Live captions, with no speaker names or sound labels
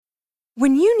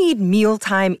When you need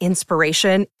mealtime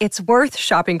inspiration, it's worth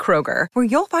shopping Kroger, where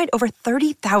you'll find over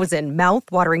 30,000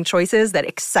 mouth-watering choices that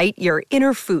excite your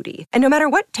inner foodie. And no matter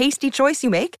what tasty choice you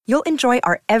make, you'll enjoy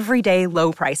our everyday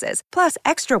low prices, plus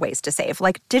extra ways to save,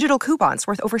 like digital coupons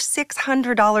worth over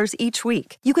 $600 each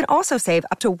week. You can also save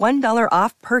up to $1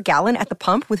 off per gallon at the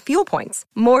pump with fuel points.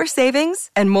 More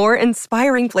savings and more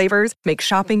inspiring flavors make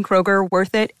shopping Kroger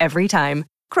worth it every time.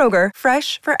 Kroger,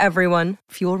 fresh for everyone.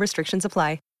 Fuel restrictions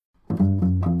apply.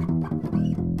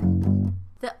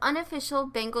 The Unofficial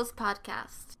Bengals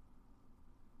Podcast.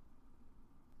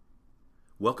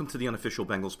 Welcome to the Unofficial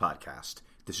Bengals Podcast.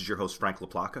 This is your host, Frank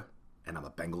LaPlaca, and I'm a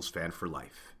Bengals fan for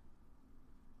life.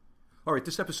 All right,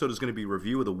 this episode is going to be a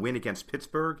review of the win against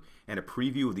Pittsburgh and a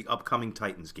preview of the upcoming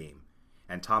Titans game.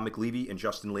 And Tom McLevy and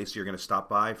Justin Lacey are going to stop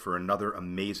by for another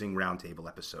amazing roundtable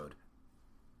episode.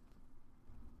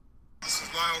 This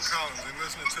is Lyle Collins, and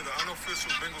listening to the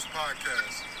Unofficial Bengals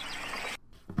Podcast.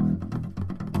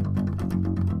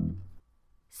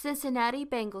 Cincinnati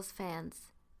Bengals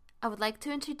fans, I would like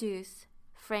to introduce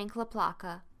Frank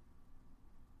LaPlaca.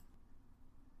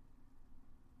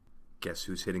 Guess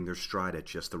who's hitting their stride at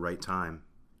just the right time,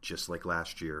 just like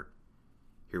last year.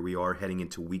 Here we are heading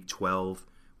into Week 12.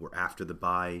 We're after the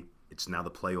bye. It's now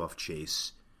the playoff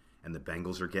chase, and the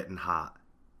Bengals are getting hot.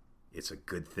 It's a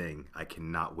good thing. I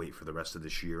cannot wait for the rest of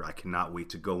this year. I cannot wait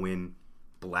to go in,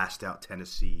 blast out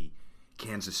Tennessee,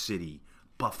 Kansas City,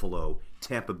 Buffalo,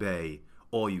 Tampa Bay.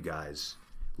 All you guys,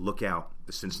 look out.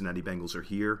 The Cincinnati Bengals are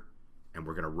here, and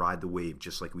we're going to ride the wave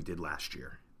just like we did last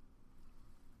year.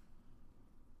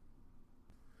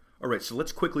 All right, so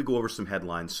let's quickly go over some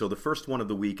headlines. So the first one of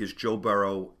the week is Joe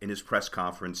Burrow in his press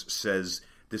conference says,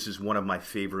 "This is one of my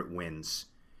favorite wins."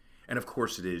 And of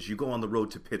course it is. You go on the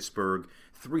road to Pittsburgh,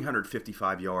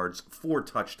 355 yards, 4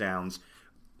 touchdowns.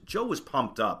 Joe was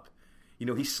pumped up. You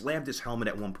know, he slammed his helmet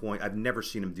at one point. I've never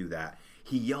seen him do that.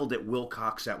 He yelled at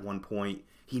Wilcox at one point.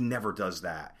 He never does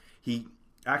that. He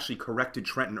actually corrected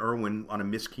Trenton Irwin on a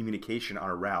miscommunication on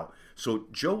a route. So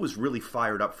Joe was really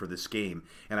fired up for this game.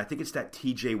 And I think it's that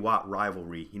TJ Watt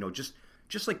rivalry. You know, just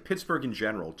like Pittsburgh in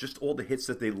general. Just all the hits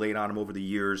that they laid on him over the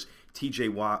years. TJ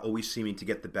Watt always seeming to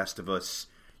get the best of us.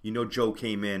 You know, Joe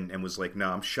came in and was like,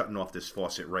 "No, I'm shutting off this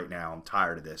faucet right now. I'm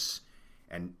tired of this."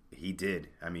 And he did.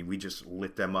 I mean, we just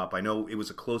lit them up. I know it was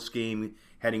a close game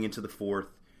heading into the fourth,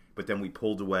 but then we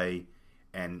pulled away,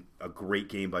 and a great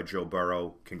game by Joe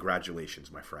Burrow.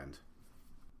 Congratulations, my friend.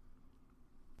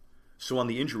 So on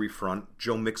the injury front,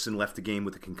 Joe Mixon left the game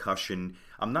with a concussion.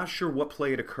 I'm not sure what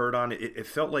play it occurred on. It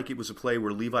felt like it was a play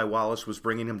where Levi Wallace was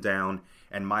bringing him down,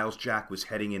 and Miles Jack was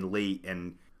heading in late,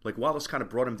 and Wallace kind of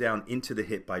brought him down into the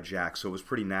hit by Jack, so it was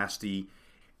pretty nasty.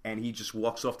 And he just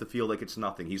walks off the field like it's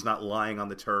nothing. He's not lying on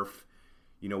the turf,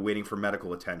 you know, waiting for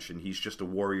medical attention. He's just a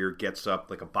warrior, gets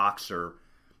up like a boxer,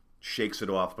 shakes it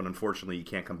off, but unfortunately he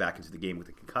can't come back into the game with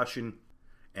a concussion.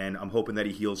 And I'm hoping that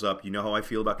he heals up. You know how I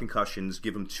feel about concussions.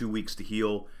 Give him 2 weeks to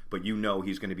heal, but you know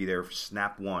he's going to be there for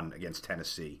snap one against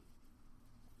Tennessee.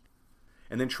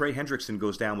 And then Trey Hendrickson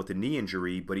goes down with a knee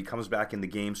injury, but he comes back in the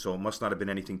game, so it must not have been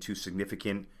anything too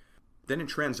significant. Then in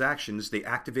transactions, they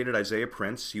activated Isaiah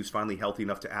Prince. He was finally healthy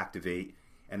enough to activate,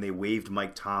 and they waived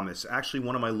Mike Thomas. Actually,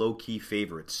 one of my low-key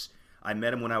favorites. I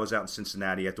met him when I was out in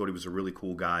Cincinnati. I thought he was a really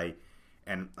cool guy,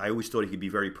 and I always thought he could be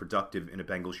very productive in a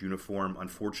Bengals uniform.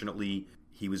 Unfortunately,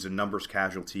 he was a numbers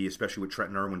casualty, especially with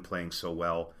Trenton Irwin playing so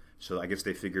well. So I guess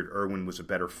they figured Irwin was a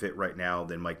better fit right now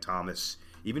than Mike Thomas,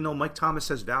 even though Mike Thomas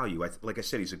has value. Like I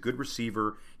said, he's a good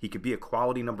receiver. He could be a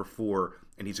quality number 4,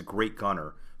 and he's a great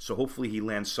gunner. So hopefully he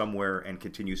lands somewhere and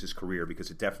continues his career,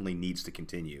 because it definitely needs to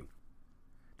continue.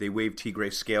 They waived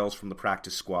Tigre Scales from the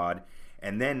practice squad,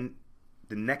 and then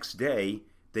the next day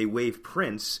they waive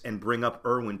Prince and bring up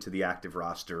Irwin to the active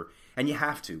roster. And you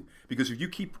have to, because if you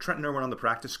keep Trenton Irwin on the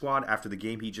practice squad after the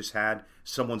game he just had,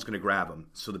 someone's going to grab him.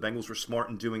 So the Bengals were smart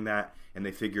in doing that, and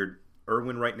they figured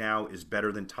Irwin right now is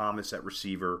better than Thomas at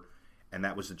receiver, and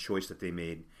that was the choice that they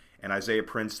made. And Isaiah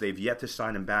Prince, they've yet to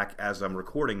sign him back as I'm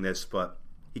recording this, but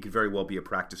he could very well be a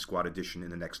practice squad addition in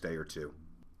the next day or two.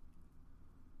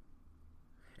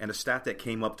 And a stat that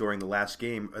came up during the last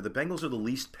game, the Bengals are the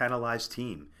least penalized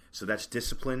team. So that's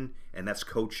discipline and that's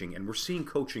coaching. And we're seeing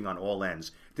coaching on all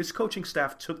ends. This coaching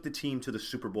staff took the team to the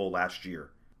Super Bowl last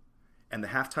year. And the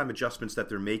halftime adjustments that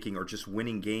they're making are just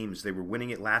winning games. They were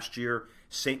winning it last year.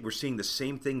 We're seeing the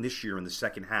same thing this year in the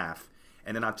second half.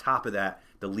 And then on top of that,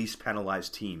 the least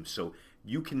penalized team. So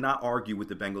you cannot argue with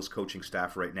the Bengals coaching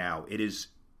staff right now. It has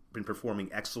been performing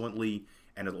excellently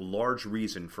and a large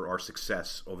reason for our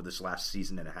success over this last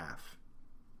season and a half.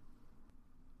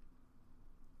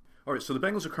 All right, so the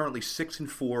Bengals are currently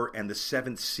 6-4 and the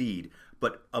 7th seed,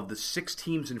 But of the 6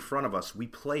 teams in front of us, we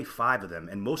play 5 of them,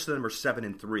 and most of them are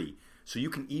 7-3. So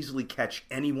you can easily catch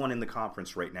anyone in the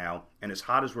conference right now, and as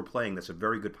hot as we're playing, that's a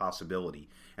very good possibility.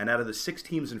 And out of the 6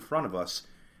 teams in front of us,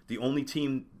 the only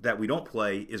team that we don't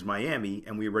play is Miami,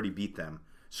 and we already beat them.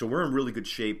 So we're in really good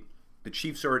shape. The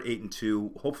Chiefs are at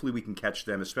 8-2. Hopefully we can catch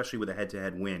them, especially with a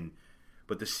head-to-head win.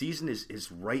 But the season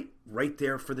is right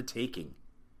there for the taking.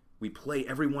 We play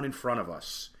everyone in front of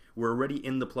us. We're already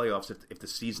in the playoffs if the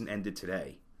season ended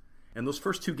today. And those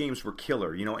first 2 games were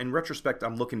killer. In retrospect,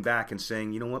 I'm looking back and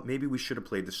saying, you know what, maybe we should have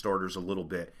played the starters a little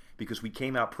bit because we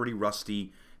came out pretty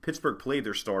rusty. Pittsburgh played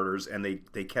their starters, and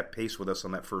they kept pace with us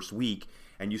on that first week.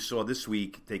 And you saw this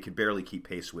week they could barely keep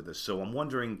pace with us. So I'm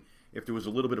wondering if there was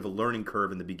a little bit of a learning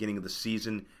curve in the beginning of the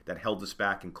season that held us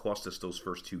back and cost us those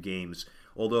first 2 games.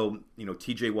 Although,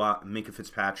 T.J. Watt, Minkah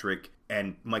Fitzpatrick,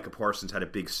 and Micah Parsons had a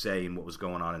big say in what was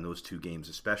going on in those 2 games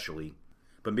especially.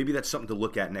 But maybe that's something to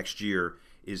look at next year,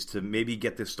 is to maybe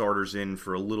get the starters in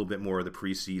for a little bit more of the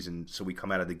preseason so we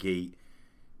come out of the gate,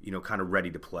 kind of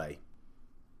ready to play.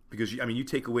 Because, you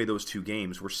take away those 2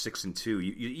 games, we're 6-2.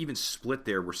 You even split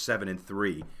there, we're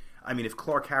 7-3. If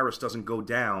Clark Harris doesn't go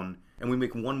down and we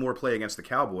make one more play against the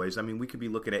Cowboys, we could be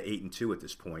looking at 8-2 at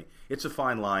this point. It's a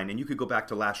fine line, and you could go back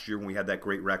to last year when we had that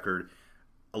great record.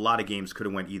 A lot of games could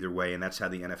have went either way, and that's how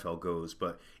the NFL goes.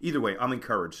 But either way, I'm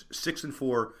encouraged.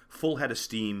 6-4, full head of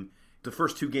steam. The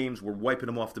first 2 games, we're wiping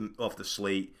them off the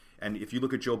slate. And if you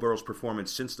look at Joe Burrow's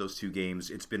performance since those 2 games,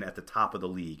 it's been at the top of the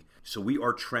league. So we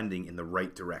are trending in the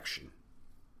right direction.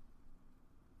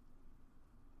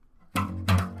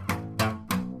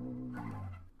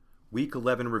 Week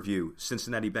 11 review.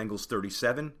 Cincinnati Bengals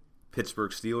 37,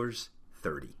 Pittsburgh Steelers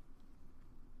 30.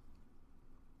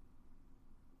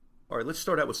 All right, let's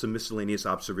start out with some miscellaneous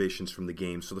observations from the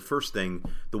game. So the first thing,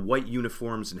 the white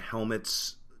uniforms and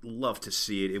helmets, love to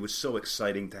see it. It was so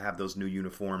exciting to have those new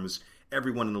uniforms.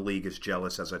 Everyone in the league is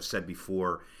jealous, as I've said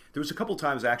before. There was a couple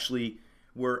times, actually,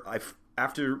 where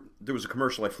after there was a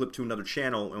commercial, I flipped to another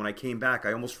channel, and when I came back,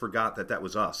 I almost forgot that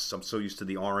was us. I'm so used to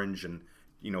the orange, and,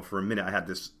 for a minute, I had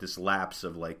this lapse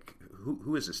of, like,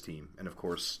 who is this team? And, of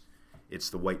course, it's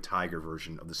the white tiger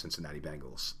version of the Cincinnati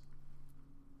Bengals.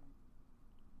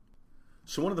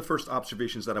 So one of the first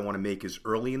observations that I want to make is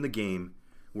early in the game,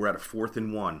 we're at a 4th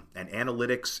and 1, and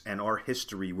analytics and our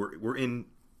history, we're in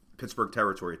Pittsburgh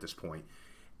territory at this point.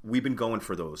 We've been going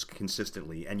for those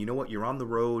consistently, and you know what? You're on the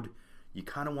road. You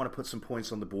kind of want to put some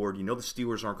points on the board. The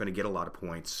Steelers aren't going to get a lot of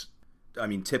points.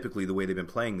 Typically the way they've been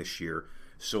playing this year.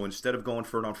 So instead of going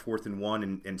for it on 4th and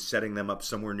 1 and setting them up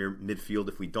somewhere near midfield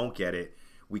if we don't get it,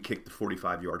 we kicked the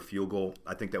 45-yard field goal.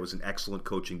 I think that was an excellent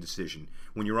coaching decision.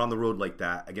 When you're on the road like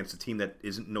that against a team that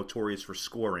isn't notorious for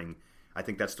scoring, I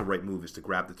think that's the right move, is to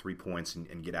grab the 3 points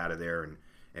and get out of there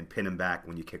and pin them back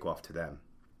when you kick off to them.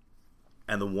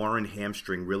 And the Warren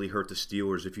hamstring really hurt the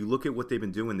Steelers. If you look at what they've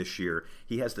been doing this year,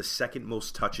 he has the 2nd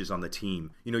most touches on the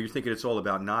team. You're thinking it's all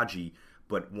about Najee,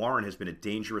 but Warren has been a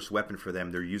dangerous weapon for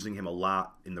them. They're using him a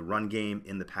lot in the run game,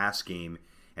 in the pass game,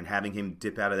 and having him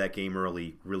dip out of that game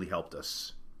early really helped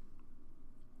us.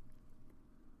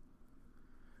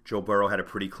 Joe Burrow had a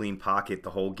pretty clean pocket the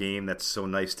whole game. That's so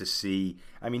nice to see.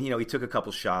 He took a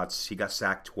couple shots. He got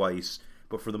sacked twice.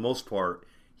 But for the most part,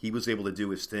 he was able to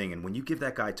do his thing. And when you give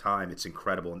that guy time, it's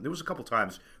incredible. And there was a couple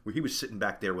times where he was sitting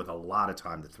back there with a lot of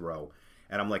time to throw.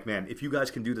 And I'm like, man, if you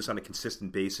guys can do this on a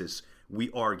consistent basis,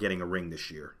 we are getting a ring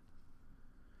this year.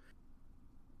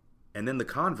 And then the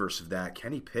converse of that,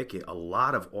 Kenny Pickett, a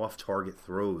lot of off-target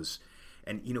throws.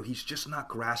 And, he's just not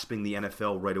grasping the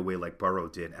NFL right away like Burrow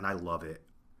did. And I love it.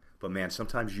 But man,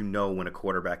 sometimes when a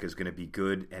quarterback is going to be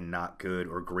good and not good,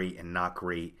 or great and not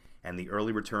great, and the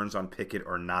early returns on Pickett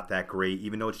are not that great,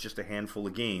 even though it's just a handful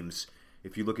of games.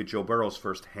 If you look at Joe Burrow's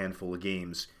first handful of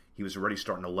games, he was already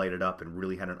starting to light it up and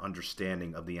really had an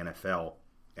understanding of the NFL,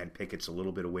 and Pickett's a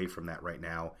little bit away from that right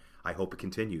now. I hope it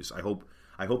continues. I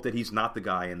hope that he's not the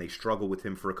guy and they struggle with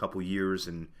him for a couple years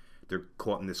and they're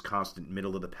caught in this constant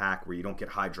middle of the pack where you don't get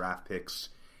high draft picks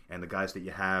and the guys that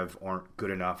you have aren't good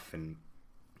enough. And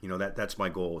that's my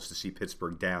goal, is to see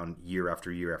Pittsburgh down year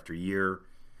after year after year.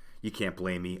 You can't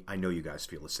blame me. I know you guys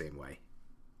feel the same way.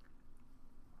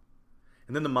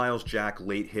 And then the Miles Jack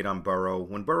late hit on Burrow.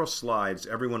 When Burrow slides,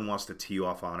 everyone wants to tee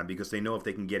off on him because they know if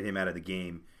they can get him out of the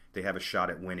game, they have a shot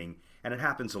at winning. And it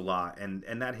happens a lot. And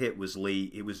that hit was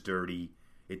late. It was dirty.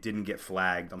 It didn't get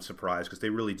flagged. I'm surprised because they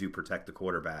really do protect the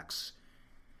quarterbacks.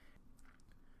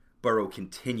 Burrow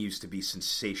continues to be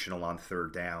sensational on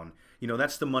 3rd down.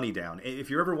 That's the money down. If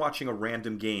you're ever watching a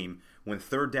random game, when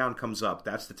 3rd down comes up,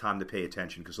 that's the time to pay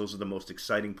attention because those are the most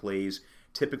exciting plays,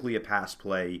 typically a pass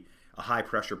play. a high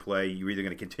pressure play. You're either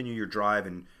going to continue your drive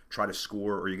and try to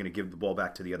score, or you're going to give the ball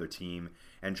back to the other team.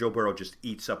 And Joe Burrow just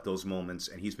eats up those moments,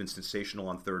 and he's been sensational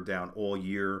on third down all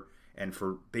year and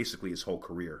for basically his whole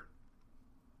career.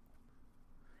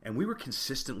 And we were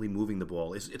consistently moving the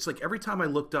ball. It's like every time I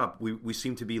looked up, we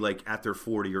seemed to be like at their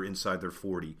 40 or inside their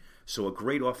 40. So a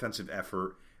great offensive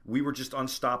effort. We were just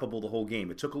unstoppable the whole game.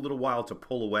 It took a little while to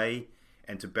pull away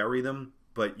and to bury them,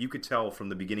 but you could tell from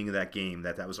the beginning of that game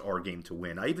that was our game to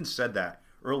win. I even said that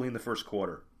early in the first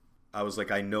quarter. I was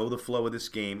like, I know the flow of this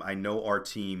game. I know our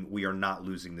team. We are not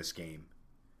losing this game.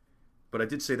 But I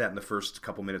did say that in the first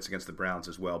couple minutes against the Browns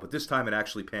as well. But this time it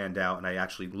actually panned out, and I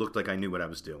actually looked like I knew what I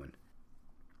was doing.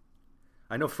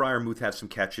 I know Freiermuth had some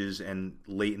catches, and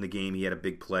late in the game he had a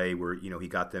big play where he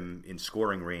got them in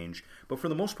scoring range. But for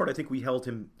the most part, I think we held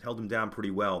him down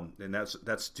pretty well, and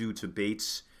that's due to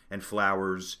Bates and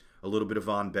Flowers, a little bit of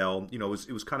Von Bell. It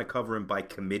was kind of covering by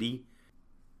committee,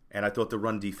 and I thought the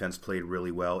run defense played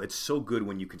really well. It's so good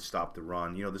when you can stop the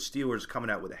run. The Steelers coming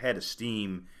out with a head of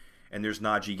steam, and there's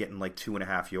Najee getting like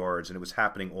 2.5 yards, and it was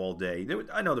happening all day.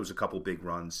 I know there was a couple big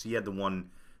runs. He had the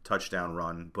one touchdown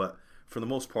run, but for the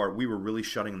most part, we were really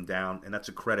shutting them down, and that's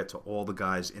a credit to all the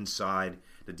guys inside,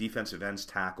 the defensive ends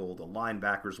tackle, the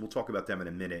linebackers. We'll talk about them in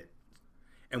a minute.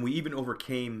 And we even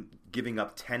overcame giving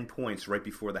up 10 points right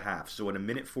before the half. So at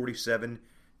 1:47,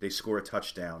 they score a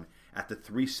touchdown. At the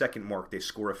 3-second mark, they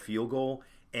score a field goal,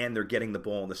 and they're getting the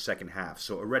ball in the second half.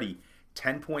 So already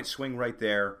 10-point swing right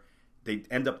there. They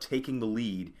end up taking the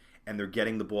lead, and they're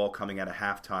getting the ball coming out of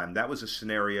halftime. That was a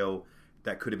scenario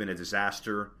that could have been a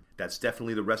disaster. That's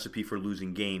definitely the recipe for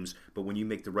losing games, but when you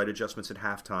make the right adjustments at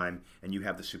halftime and you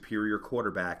have the superior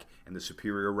quarterback and the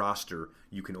superior roster,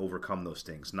 you can overcome those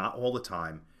things. Not all the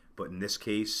time, but in this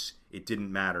case, it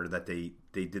didn't matter that they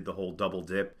did the whole double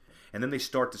dip. And then they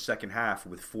start the second half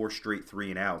with 4 straight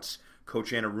 3-and-outs.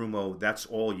 Coach Anarumo, that's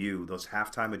all you, those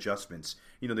halftime adjustments.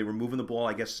 They were moving the ball,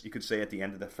 I guess you could say, at the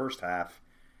end of the first half.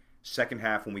 Second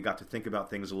half, when we got to think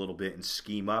about things a little bit and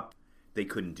scheme up, they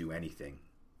couldn't do anything.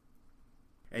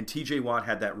 And TJ Watt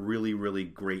had that really, really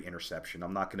great interception.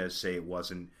 I'm not going to say it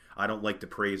wasn't. I don't like to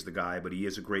praise the guy, but he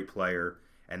is a great player,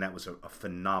 and that was a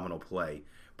phenomenal play.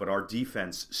 But our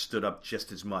defense stood up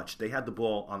just as much. They had the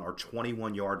ball on our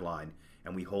 21-yard line,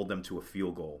 and we hold them to a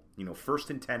field goal. 1st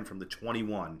and 10 from the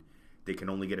 21, they can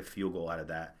only get a field goal out of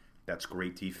that. That's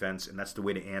great defense, and that's the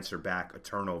way to answer back a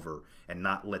turnover and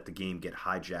not let the game get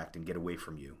hijacked and get away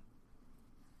from you.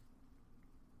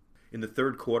 In the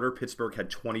third quarter, Pittsburgh had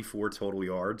 24 total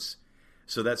yards.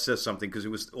 So that says something because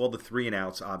it was all the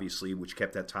 3-and-outs, obviously, which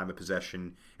kept that time of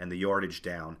possession and the yardage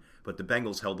down. But the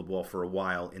Bengals held the ball for a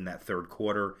while in that third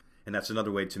quarter, and that's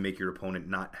another way to make your opponent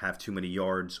not have too many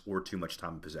yards or too much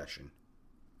time of possession.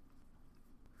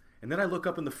 And then I look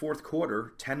up in the fourth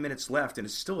quarter, 10 minutes left, and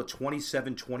it's still a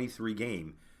 27-23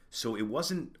 game. So it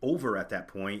wasn't over at that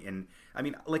point. And, I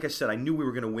mean, like I said, I knew we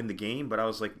were going to win the game, but I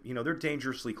was like, they're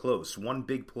dangerously close. One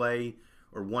big play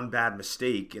or one bad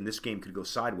mistake, and this game could go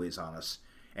sideways on us.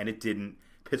 And it didn't.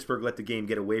 Pittsburgh let the game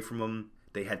get away from them.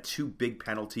 They had 2 big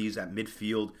penalties at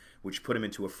midfield, which put them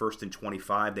into a 1st and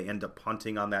 25. They end up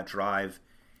punting on that drive,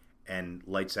 and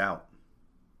lights out.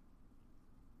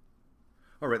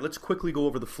 All right, let's quickly go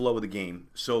over the flow of the game.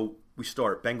 So we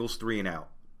start Bengals 3-and-out,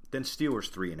 then Steelers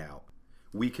 3-and-out.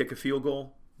 We kick a field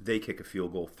goal, they kick a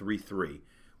field goal, 3-3.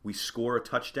 We score a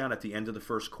touchdown at the end of the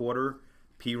first quarter.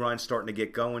 Ryan's starting to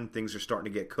get going. Things are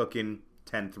starting to get cooking.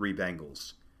 10-3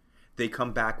 Bengals. They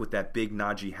come back with that big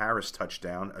Najee Harris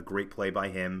touchdown, a great play by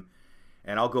him.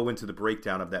 And I'll go into the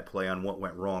breakdown of that play on what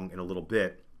went wrong in a little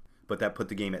bit. But that put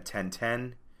the game at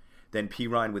 10-10. Then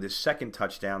Ryan with his second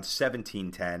touchdown,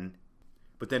 17-10.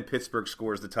 But then Pittsburgh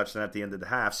scores the touchdown at the end of the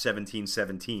half,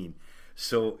 17-17.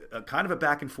 So kind of a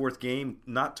back-and-forth game,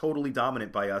 not totally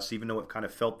dominant by us, even though it kind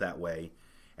of felt that way.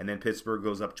 And then Pittsburgh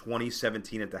goes up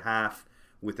 20-17 at the half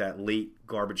with that late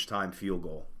garbage time field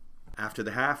goal. After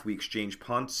the half, we exchange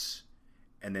punts,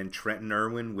 and then Trenton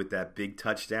Irwin with that big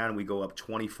touchdown. We go up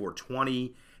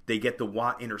 24-20. They get the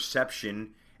Watt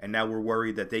interception, and now we're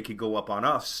worried that they could go up on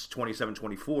us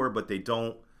 27-24, but they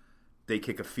don't. They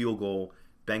kick a field goal.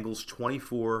 Bengals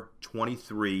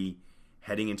 24-23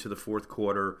 heading into the fourth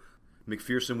quarter.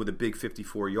 McPherson with a big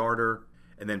 54-yarder,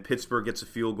 and then Pittsburgh gets a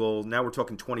field goal. Now we're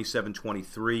talking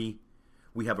 27-23.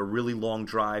 We have a really long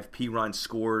drive. Ryan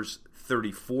scores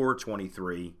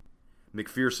 34-23.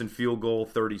 McPherson field goal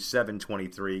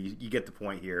 37-23. You get the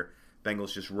point here.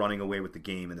 Bengals just running away with the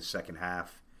game in the second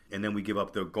half. And then we give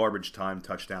up the garbage time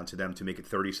touchdown to them to make it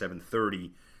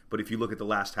 37-30. But if you look at the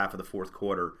last half of the fourth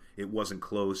quarter, it wasn't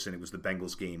close, and it was the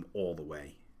Bengals game all the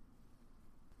way.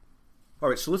 All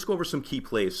right, so let's go over some key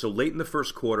plays. So late in the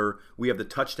first quarter, we have the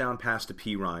touchdown pass to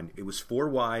Pirine. It was 4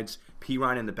 wides,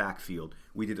 Pirine in the backfield.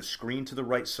 We did a screen to the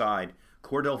right side.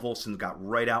 Cordell Volson got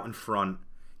right out in front.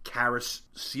 Karras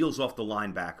seals off the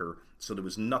linebacker, so there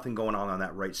was nothing going on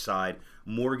that right side.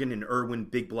 Morgan and Irwin,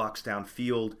 big blocks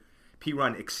downfield.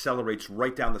 Pirine accelerates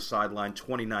right down the sideline,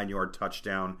 29-yard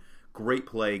touchdown. Great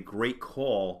play, great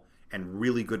call, and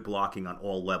really good blocking on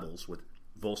all levels with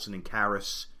Volson and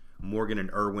Karras, Morgan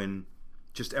and Irwin,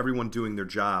 just everyone doing their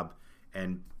job,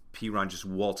 and Pirine just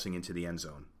waltzing into the end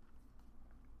zone.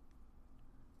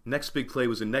 Next big play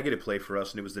was a negative play for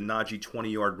us, and it was the Najee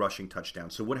 20-yard rushing touchdown.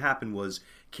 So what happened was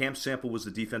Cam Sample was the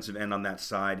defensive end on that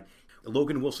side.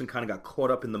 Logan Wilson kind of got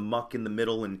caught up in the muck in the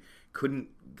middle and couldn't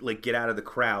get out of the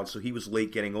crowd, so he was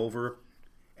late getting over.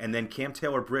 And then Cam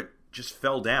Taylor-Britt just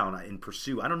fell down in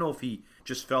pursuit. I don't know if he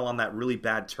just fell on that really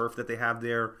bad turf that they have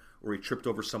there or he tripped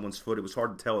over someone's foot. It was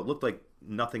hard to tell. It looked like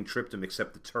nothing tripped him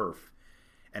except the turf.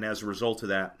 And as a result of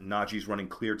that, Najee's running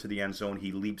clear to the end zone.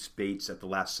 He leaps Bates at the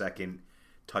last second.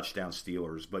 Touchdown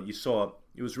Steelers. But you saw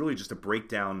it was really just a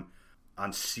breakdown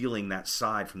on sealing that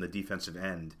side from the defensive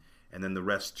end, and then the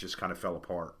rest just kind of fell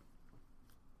apart.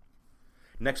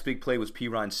 Next big play was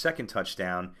Pirine's second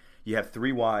touchdown. You have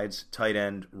 3 wides, tight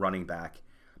end, running back.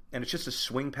 And it's just a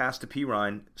swing pass to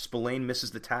Pirine. Spillane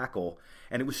misses the tackle,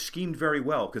 and it was schemed very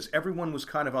well because everyone was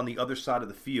kind of on the other side of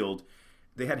the field.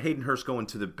 They had Hayden Hurst going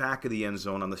to the back of the end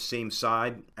zone on the same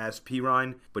side as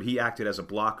Pirine, but he acted as a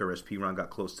blocker as Pirine got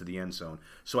close to the end zone.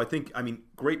 So I think,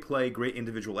 great play, great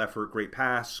individual effort, great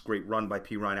pass, great run by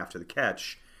Pirine after the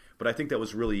catch, but I think that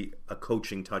was really a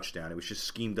coaching touchdown. It was just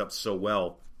schemed up so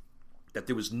well that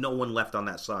there was no one left on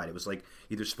that side. It was like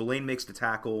either Spillane makes the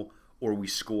tackle or we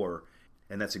score,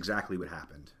 and that's exactly what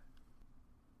happened.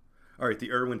 All right,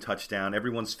 the Irwin touchdown,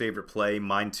 everyone's favorite play,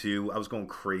 mine too. I was going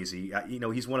crazy.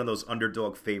 He's one of those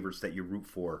underdog favorites that you root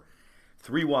for.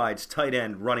 3 wides, tight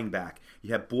end, running back.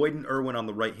 You have Boyd and Irwin on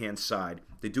the right-hand side.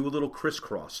 They do a little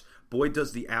crisscross. Boyd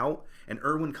does the out, and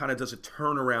Irwin kind of does a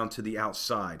turnaround to the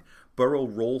outside. Burrow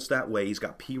rolls that way. He's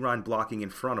got Pirine blocking in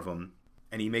front of him,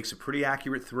 and he makes a pretty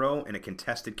accurate throw and a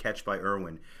contested catch by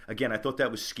Irwin. Again, I thought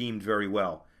that was schemed very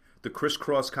well. The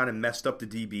crisscross kind of messed up the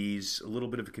DBs, a little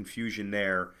bit of a confusion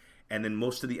there. And then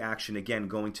most of the action, again,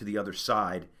 going to the other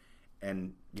side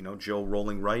and, Joe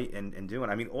rolling right and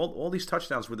doing. All these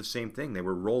touchdowns were the same thing. They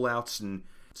were rollouts and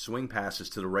swing passes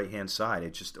to the right-hand side.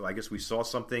 I guess we saw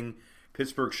something.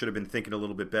 Pittsburgh should have been thinking a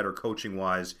little bit better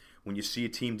coaching-wise. When you see a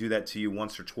team do that to you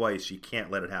once or twice, you can't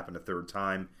let it happen a third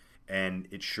time. And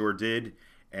it sure did.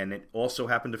 And it also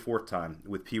happened a fourth time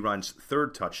with Pirine's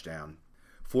third touchdown.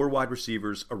 4 wide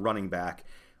receivers, a running back.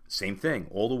 Same thing.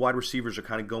 All the wide receivers are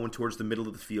kind of going towards the middle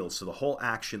of the field. So the whole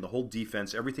action, the whole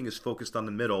defense, everything is focused on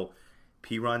the middle.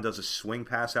 Pirine does a swing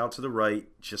pass out to the right,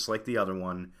 just like the other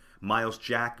one. Miles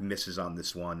Jack misses on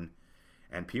this one.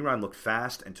 And Pirine looked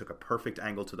fast and took a perfect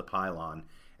angle to the pylon.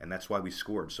 And that's why we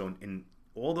scored. So in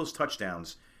all those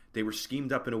touchdowns, they were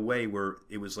schemed up in a way where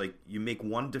it was like you make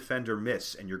one defender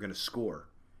miss and you're going to score.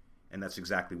 And that's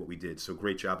exactly what we did. So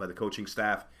great job by the coaching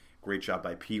staff. Great job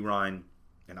by Pirine.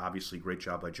 And obviously, great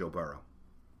job by Joe Burrow.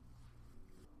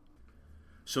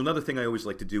 So another thing I always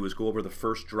like to do is go over the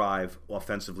first drive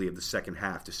offensively of the second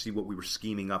half to see what we were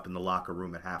scheming up in the locker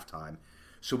room at halftime.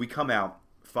 So we come out,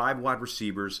 5 wide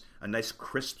receivers, a nice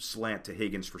crisp slant to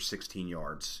Higgins for 16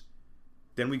 yards.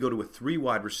 Then we go to a 3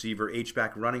 wide receiver,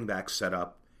 H-back running back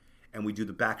setup, and we do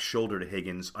the back shoulder to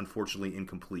Higgins, unfortunately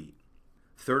incomplete.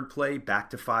 Third play, back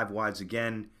to 5 wides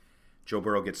again. Joe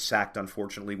Burrow gets sacked,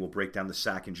 unfortunately. We'll break down the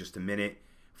sack in just a minute.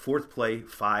 Fourth play,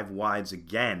 5 wides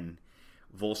again.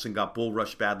 Volson got bull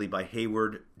rushed badly by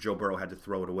Hayward. Joe Burrow had to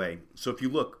throw it away. So if you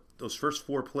look, those first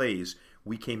 4 plays,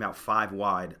 we came out 5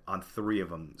 wide on 3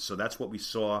 of them. So that's what we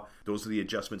saw. Those are the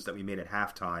adjustments that we made at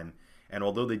halftime. And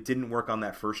although they didn't work on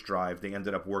that first drive, they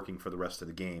ended up working for the rest of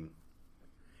the game.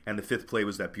 And the 5th play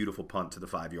was that beautiful punt to the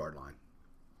 5-yard line.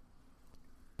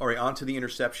 All right, on to the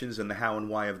interceptions and the how and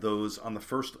why of those. On the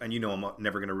first, and I'm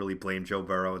never going to really blame Joe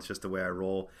Burrow. It's just the way I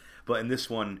roll. But in this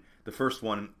one, the first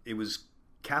one, it was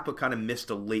Kappa kind of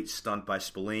missed a late stunt by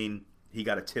Spillane. He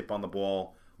got a tip on the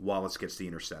ball. Wallace gets the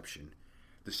interception.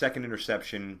 The second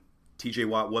interception, TJ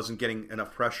Watt wasn't getting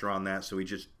enough pressure on that, so he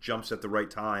just jumps at the right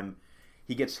time.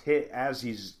 He gets hit as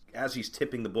he's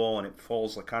tipping the ball, and it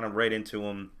falls kind of right into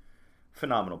him.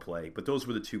 Phenomenal play. But those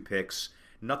were the 2 picks.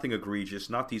 Nothing egregious,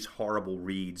 not these horrible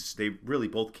reads. They really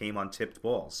both came on tipped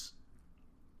balls.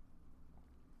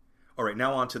 All right,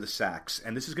 now on to the sacks.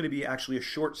 And this is going to be actually a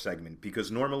short segment because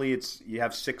normally you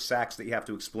have 6 sacks that you have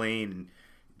to explain, and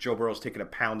Joe Burrow's taking a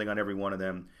pounding on every one of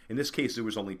them. In this case, there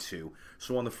was only 2.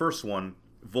 So on the first one,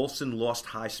 Volson lost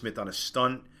Highsmith on a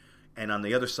stunt, and on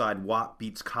the other side, Watt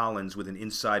beats Collins with an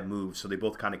inside move, so they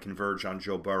both kind of converge on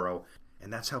Joe Burrow.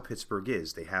 And that's how Pittsburgh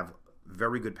is. They have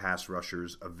very good pass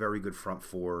rushers, a very good front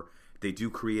four. They do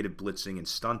creative blitzing and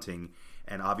stunting,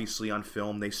 and obviously on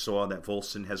film they saw that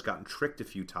Volson has gotten tricked a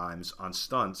few times on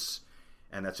stunts,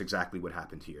 and that's exactly what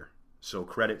happened here. So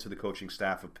credit to the coaching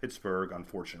staff of Pittsburgh,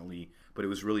 unfortunately, but it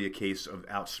was really a case of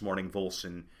outsmarting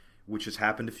Volson, which has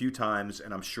happened a few times,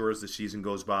 and I'm sure as the season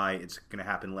goes by, it's going to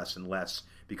happen less and less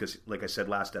because, like I said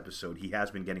last episode, he has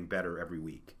been getting better every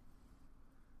week.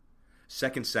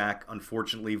 Second sack,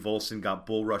 unfortunately, Volson got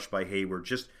bull rushed by Hayward,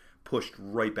 just pushed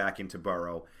right back into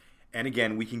Burrow. And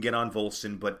again, we can get on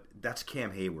Volson, but that's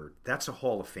Cam Hayward. That's a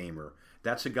Hall of Famer.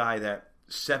 That's a guy that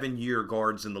 7-year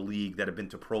guards in the league that have been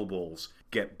to Pro Bowls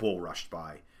get bull rushed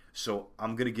by. So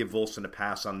I'm going to give Volson a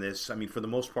pass on this. I mean, for the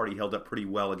most part, he held up pretty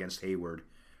well against Hayward.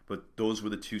 But those were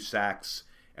the 2 sacks,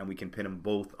 and we can pin them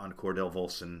both on Cordell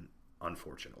Volson,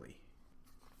 unfortunately.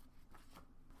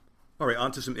 All right,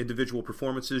 on to some individual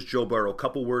performances. Joe Burrow, a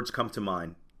couple words come to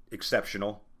mind.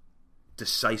 Exceptional,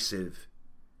 decisive,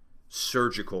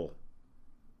 surgical,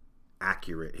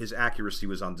 accurate. His accuracy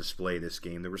was on display this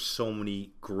game. There were so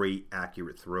many great,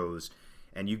 accurate throws.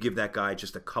 And you give that guy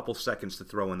just a couple seconds to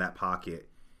throw in that pocket,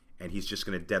 and he's just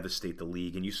going to devastate the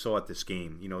league. And you saw it this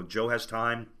game. You know, Joe has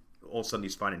time. All of a sudden,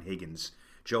 he's finding Higgins.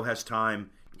 Joe has time.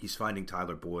 He's finding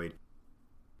Tyler Boyd.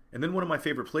 And then one of my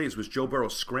favorite plays was Joe Burrow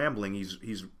scrambling.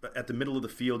 He's at the middle of the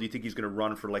field. You think he's going to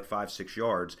run for like 5-6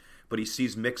 yards, but he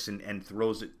sees Mixon and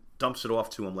throws it, dumps it off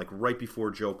to him like right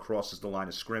before Joe crosses the line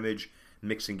of scrimmage.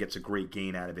 Mixon gets a great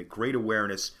gain out of it. Great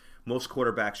awareness. Most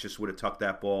quarterbacks just would have tucked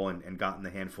that ball and gotten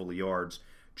the handful of yards.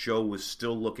 Joe was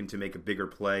still looking to make a bigger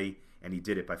play, and he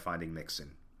did it by finding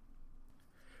Mixon.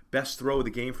 Best throw of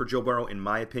the game for Joe Burrow, in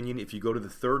my opinion, if you go to the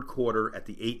third quarter at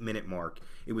the 8-minute mark,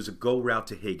 it was a go route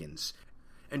to Higgins.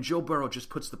 And Joe Burrow just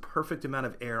puts the perfect amount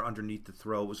of air underneath the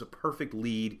throw. It was a perfect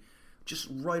lead, just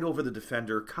right over the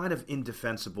defender, kind of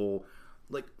indefensible,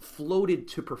 like floated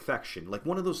to perfection. Like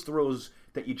one of those throws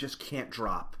that you just can't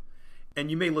drop.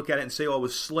 And you may look at it and say, oh, it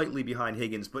was slightly behind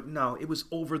Higgins, but no, it was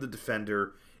over the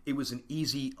defender. It was an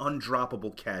easy,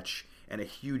 undroppable catch and a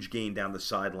huge gain down the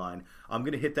sideline. I'm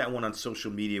going to hit that one on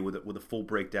social media with a full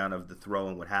breakdown of the throw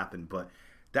and what happened, but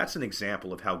that's an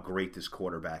example of how great this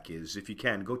quarterback is. If you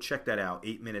can, go check that out.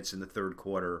 8 minutes in the third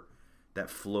quarter, that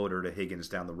floater to Higgins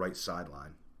down the right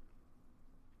sideline.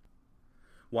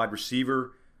 Wide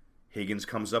receiver, Higgins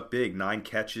comes up big. 9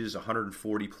 catches,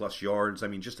 140-plus yards. I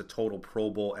mean, just a total Pro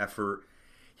Bowl effort.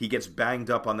 He gets banged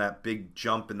up on that big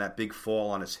jump and that big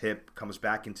fall on his hip, comes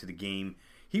back into the game.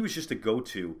 He was just a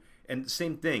go-to. And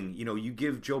same thing, you know, you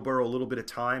give Joe Burrow a little bit of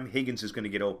time, Higgins is going to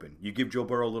get open. You give Joe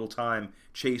Burrow a little time,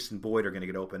 Chase and Boyd are going to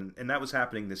get open. And that was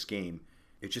happening this game.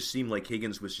 It just seemed like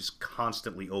Higgins was just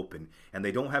constantly open. And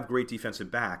they don't have great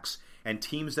defensive backs. And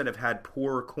teams that have had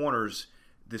poor corners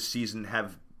this season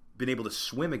have been able to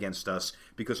swim against us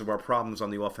because of our problems on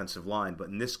the offensive line. But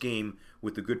in this game,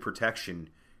 with the good protection,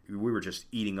 we were just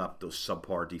eating up those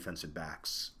subpar defensive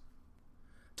backs.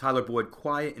 Tyler Boyd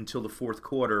quiet until the fourth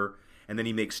quarter, and then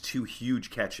he makes 2 huge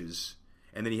catches,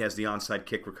 and then he has the onside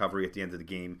kick recovery at the end of the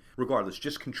game. Regardless,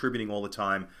 just contributing all the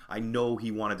time. I know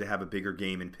he wanted to have a bigger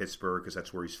game in Pittsburgh because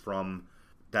that's where he's from.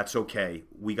 That's okay.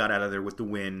 We got out of there with the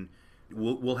win.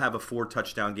 We'll have a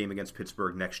 4-touchdown game against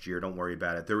Pittsburgh next year. Don't worry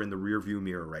about it. They're in the rearview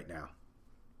mirror right now.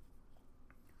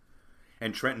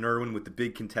 And Trenton Irwin with the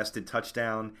big contested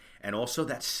touchdown, and also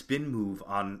that spin move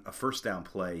on a first down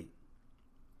play.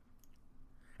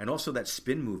 And also that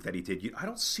spin move that he did. I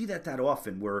don't see that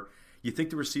often, where you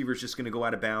think the receiver's just going to go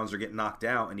out of bounds or get knocked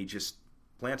out, and he just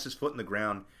plants his foot in the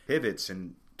ground, pivots,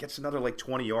 and gets another like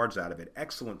 20 yards out of it.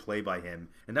 Excellent play by him.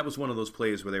 And that was one of those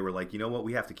plays where they were like, you know what,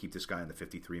 we have to keep this guy on the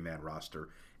 53-man roster.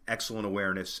 Excellent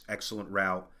awareness, excellent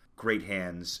route, great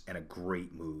hands, and a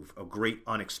great move. A great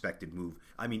unexpected move.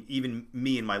 I mean, even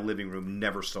me in my living room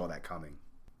never saw that coming.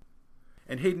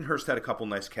 And Hayden Hurst had a couple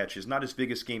nice catches. Not his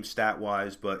biggest game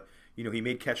stat-wise, but you know, he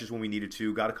made catches when we needed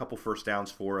to, got a couple first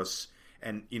downs for us.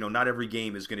 And, you know, not every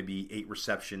game is going to be 8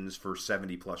 receptions for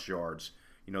 70-plus yards.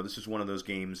 You know, this is one of those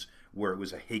games where it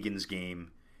was a Higgins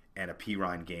game and a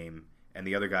Pirine game, and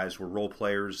the other guys were role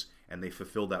players, and they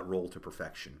fulfilled that role to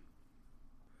perfection.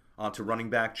 On to running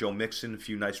back, Joe Mixon, a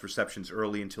few nice receptions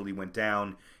early until he went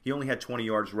down. He only had 20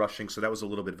 yards rushing, so that was a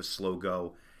little bit of a slow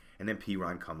go. And then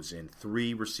Pirine comes in.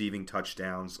 3 receiving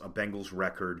touchdowns, a Bengals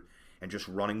record, and just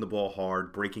running the ball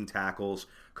hard, breaking tackles.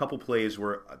 A couple plays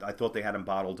where I thought they had him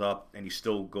bottled up, and he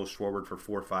still goes forward for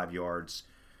 4 or 5 yards.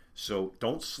 So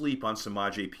don't sleep on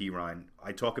Samaje Perine.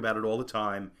 I talk about it all the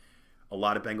time. A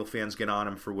lot of Bengal fans get on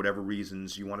him for whatever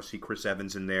reasons. You want to see Chris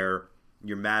Evans in there.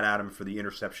 You're mad at him for the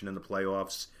interception in the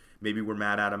playoffs. Maybe we're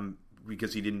mad at him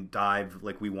because he didn't dive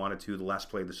like we wanted to the last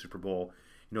play of the Super Bowl.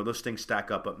 Those things stack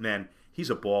up. But, man, he's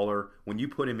a baller. When you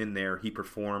put him in there, he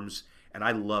performs. And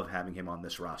I love having him on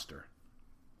this roster.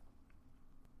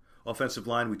 Offensive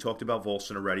line, we talked about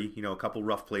Volson already. A couple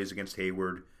rough plays against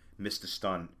Hayward. Missed a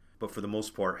stunt. But for the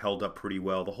most part, held up pretty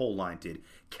well. The whole line did.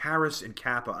 Karras and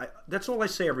Kappa, that's all I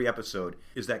say every episode,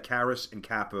 is that Karras and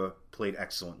Kappa played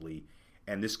excellently.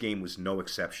 And this game was no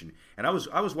exception. And I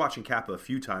was watching Kappa a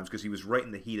few times because he was right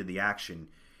in the heat of the action.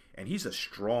 And he's a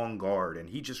strong guard. And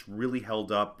he just really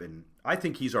held up. And I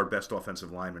think he's our best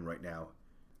offensive lineman right now.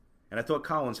 And I thought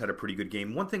Collins had a pretty good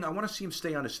game. One thing, I want to see him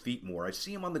stay on his feet more. I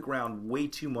see him on the ground way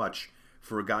too much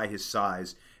for a guy his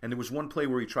size. And there was one play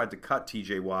where he tried to cut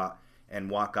TJ Watt, and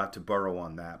Watt got to Burrow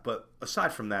on that. But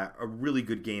aside from that, a really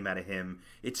good game out of him.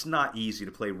 It's not easy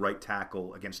to play right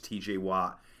tackle against TJ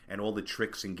Watt and all the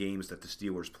tricks and games that the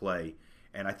Steelers play.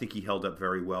 And I think he held up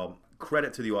very well.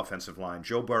 Credit to the offensive line.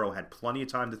 Joe Burrow had plenty of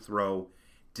time to throw,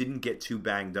 didn't get too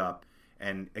banged up.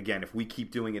 And again, if we keep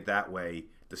doing it that way,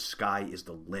 the sky is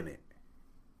the limit.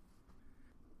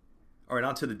 All right,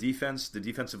 on to the defense, the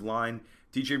defensive line.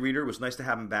 DJ Reader, was nice to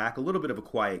have him back. A little bit of a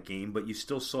quiet game, but you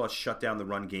still saw us shut down the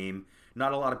run game.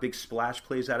 Not a lot of big splash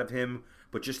plays out of him,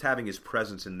 but just having his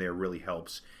presence in there really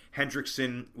helps.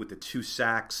 Hendrickson with the 2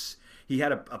 sacks. He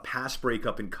had a pass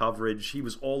breakup in coverage. He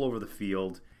was all over the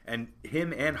field. And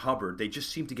him and Hubbard, they just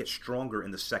seem to get stronger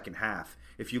in the second half.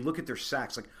 If you look at their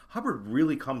sacks, Hubbard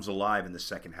really comes alive in the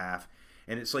second half.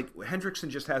 And it's like Hendrickson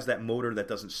just has that motor that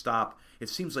doesn't stop. It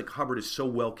seems like Hubbard is so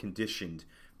well conditioned,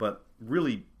 but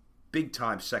really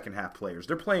big-time second-half players.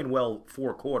 They're playing well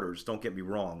 4 quarters, don't get me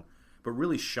wrong, but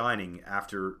really shining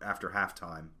after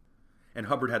halftime. And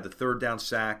Hubbard had the 3rd down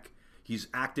sack. He's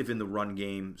active in the run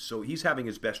game, so he's having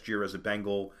his best year as a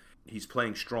Bengal. He's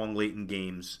playing strong late in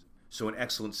games, so an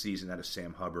excellent season out of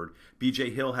Sam Hubbard.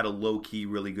 B.J. Hill had a low-key,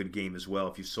 really good game as well.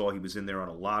 If you saw, he was in there on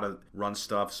a lot of run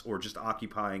stuffs or just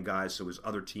occupying guys so his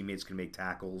other teammates can make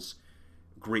tackles.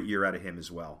 Great year out of him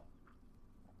as well.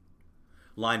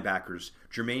 Linebackers,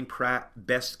 Jermaine Pratt,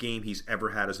 best game he's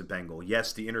ever had as a Bengal.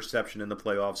 Yes, the interception in the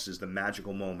playoffs is the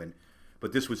magical moment,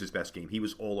 but this was his best game. He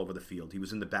was all over the field. He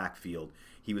was in the backfield.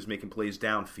 He was making plays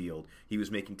downfield. He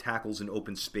was making tackles in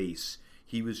open space.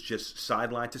 He was just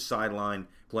sideline to sideline,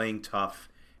 playing tough.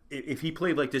 If he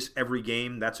played like this every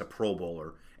game, that's a Pro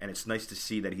Bowler, and it's nice to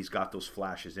see that he's got those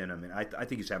flashes in him, and I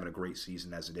think he's having a great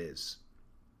season as it is.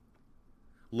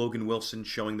 Logan Wilson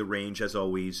showing the range as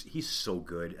always. He's so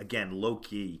good. Again,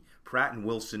 low-key. Pratt and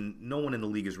Wilson, no one in the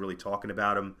league is really talking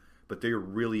about him, but they're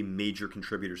really major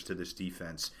contributors to this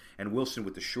defense. And Wilson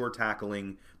with the short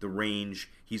tackling, the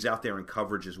range, he's out there in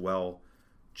coverage as well.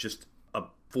 Just a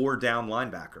 4-down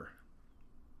linebacker.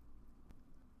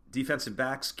 Defensive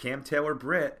backs, Cam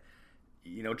Taylor-Britt,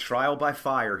 trial by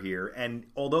fire here. And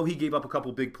although he gave up a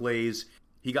couple big plays,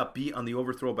 he got beat on the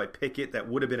overthrow by Pickett. That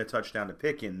would have been a touchdown to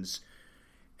Pickens.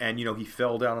 And, he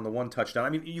fell down on the 1 touchdown. I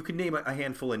mean, you can name a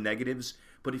handful of negatives,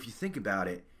 but if you think about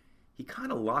it, he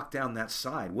kind of locked down that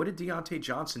side. What did Deontay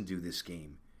Johnson do this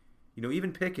game?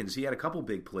 Even Pickens, he had a couple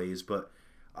big plays, but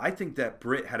I think that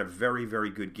Britt had a very, very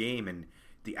good game, and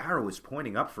the arrow is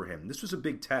pointing up for him. This was a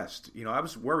big test. I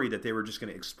was worried that they were just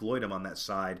going to exploit him on that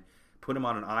side, put him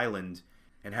on an island,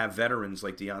 and have veterans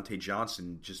like Deontay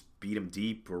Johnson just beat him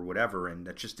deep or whatever, and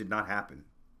that just did not happen.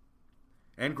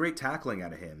 And great tackling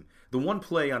out of him. The one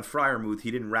play on Freiermuth,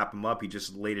 he didn't wrap him up. He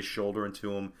just laid his shoulder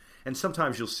into him. And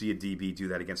sometimes you'll see a DB do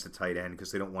that against a tight end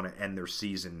because they don't want to end their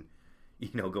season,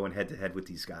 going head-to-head with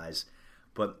these guys.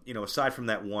 But, aside from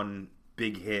that one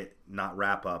big hit, not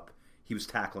wrap up, he was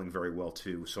tackling very well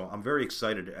too. So I'm very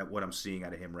excited at what I'm seeing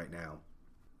out of him right now.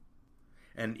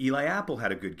 And Eli Apple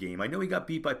had a good game. I know he got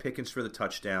beat by Pickens for the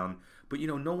touchdown, but,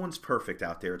 no one's perfect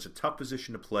out there. It's a tough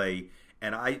position to play.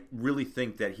 And I really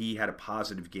think that he had a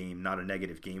positive game, not a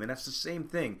negative game. And that's the same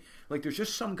thing. There's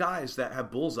just some guys that have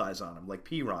bullseyes on him, like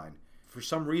Pirine. For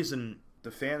some reason,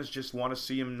 the fans just want to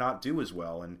see him not do as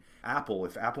well. And Apple,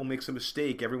 if Apple makes a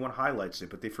mistake, everyone highlights it.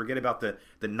 But they forget about the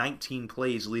 19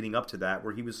 plays leading up to that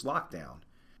where he was locked down.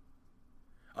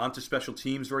 On to special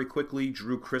teams very quickly.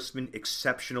 Drew Chrisman,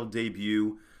 exceptional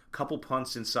debut. Couple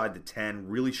punts inside the 10.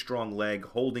 Really strong leg.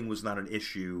 Holding was not an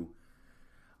issue.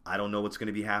 I don't know what's going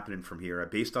to be happening from here.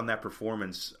 Based on that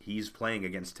performance, he's playing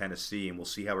against Tennessee, and we'll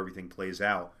see how everything plays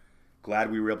out.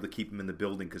 Glad we were able to keep him in the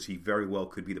building because he very well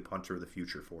could be the punter of the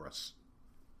future for us.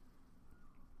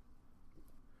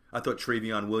 I thought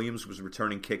Travion Williams was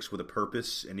returning kicks with a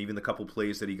purpose, and even the couple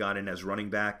plays that he got in as running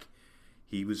back,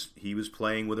 He was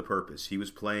playing with a purpose. He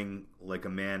was playing like a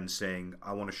man saying,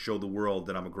 I want to show the world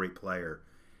that I'm a great player.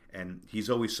 And he's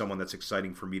always someone that's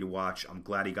exciting for me to watch. I'm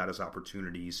glad he got his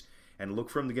opportunities. And look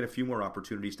for him to get a few more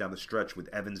opportunities down the stretch with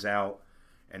Evans out.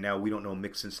 And now we don't know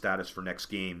Mixon's status for next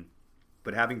game.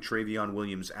 But having Travion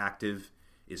Williams active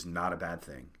is not a bad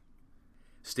thing.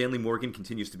 Stanley Morgan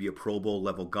continues to be a Pro Bowl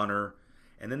level gunner.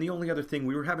 And then the only other thing,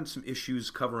 we were having some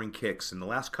issues covering kicks. In the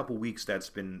last couple weeks that's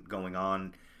been going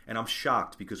on. And I'm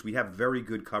shocked because we have very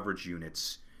good coverage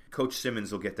units. Coach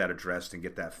Simmons will get that addressed and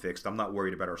get that fixed. I'm not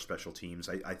worried about our special teams.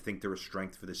 I think they're a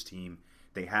strength for this team.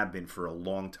 They have been for a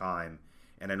long time.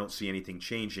 And I don't see anything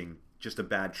changing. Just a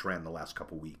bad trend the last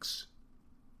couple weeks.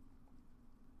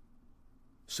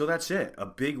 So that's it. A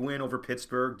big win over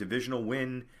Pittsburgh. Divisional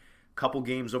win. Couple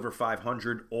games over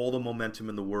 500. All the momentum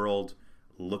in the world.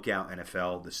 Look out,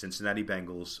 NFL. The Cincinnati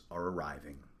Bengals are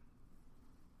arriving.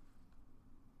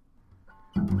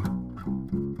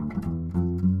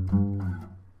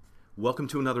 Welcome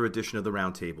to another edition of The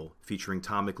Roundtable, featuring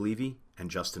Tom McLeavy and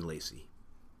Justin Lacey.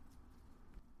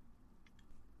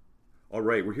 All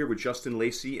right, we're here with Justin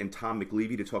Lacey and Tom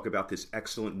McLeavy to talk about this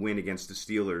excellent win against the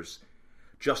Steelers.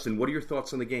 Justin, what are your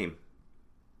thoughts on the game?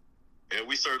 Yeah,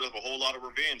 we served up a whole lot of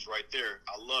revenge right there.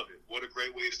 I love it. What a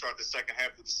great way to start the second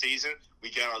half of the season.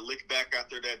 We got our lick back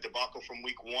after that debacle from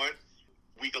week 1.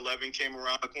 Week 11 came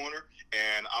around the corner,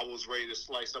 and I was ready to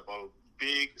slice up a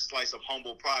big slice of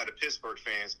humble pride of Pittsburgh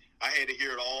fans. I had to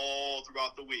hear it all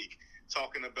throughout the week,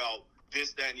 talking about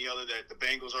this, that, and the other, that the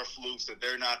Bengals are flukes, that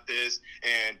they're not this,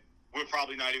 and we're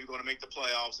probably not even going to make the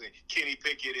playoffs, and Kenny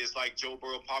Pickett is like Joe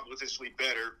Burrow, potentially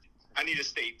better. I need to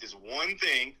state this one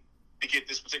thing to get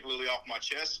this particularly off my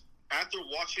chest. After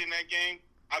watching that game,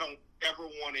 I don't ever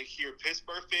want to hear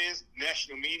Pittsburgh fans,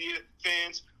 national media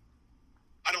fans,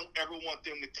 I don't ever want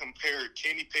them to compare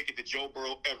Kenny Pickett to Joe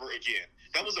Burrow ever again.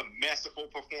 That was a masterful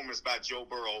performance by Joe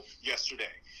Burrow yesterday.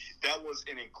 That was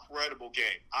an incredible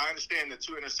game. I understand the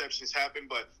 2 interceptions happened,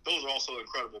 but those are also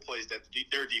incredible plays that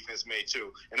their defense made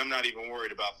too, and I'm not even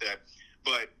worried about that.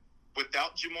 But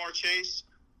without Jamar Chase,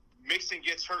 Mixon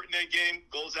gets hurt in that game,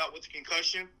 goes out with a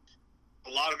concussion.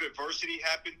 A lot of adversity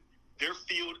happened. Their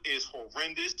field is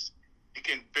horrendous. You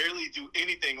can barely do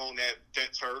anything on that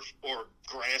turf or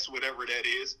grass, whatever that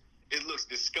is. It looks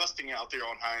disgusting out there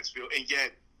on Heinz Field, and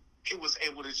yet it was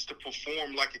able to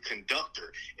perform like a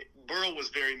conductor. Burrow was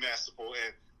very masterful,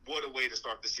 and what a way to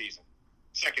start the season.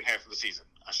 Second half of the season,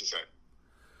 I should say.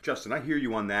 Justin, I hear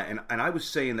you on that, and I was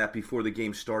saying that before the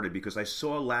game started because I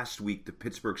saw last week the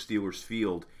Pittsburgh Steelers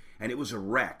field, and it was a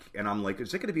wreck. And I'm like,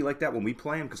 is it going to be like that when we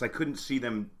play them? Because I couldn't see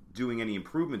them doing any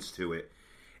improvements to it.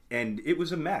 And it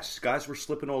was a mess. Guys were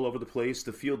slipping all over the place.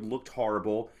 The field looked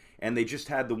horrible. And they just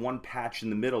had the one patch in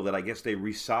the middle that I guess they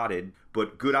resodded.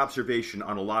 But good observation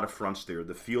on a lot of fronts there.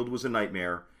 The field was a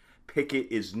nightmare.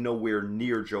 Pickett is nowhere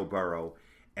near Joe Burrow.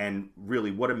 And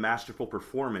really, what a masterful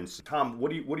performance. Tom,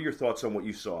 what are your thoughts on what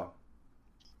you saw?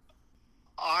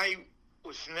 I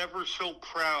was never so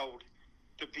proud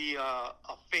to be a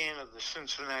fan of the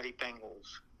Cincinnati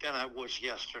Bengals than I was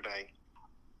yesterday.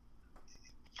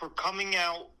 For coming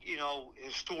out,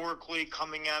 historically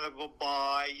coming out of a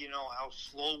bye, how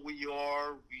slow we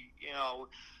are.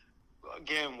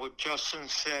 Again, what Justin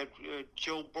said,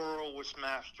 Joe Burrow was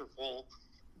masterful.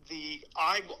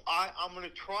 I'm going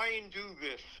to try and do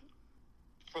this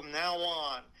from now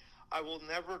on. I will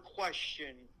never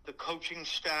question the coaching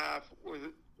staff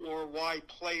or why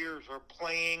players are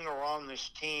playing or on this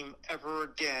team ever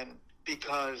again,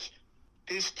 because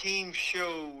this team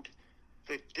showed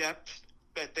the depth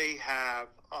that they have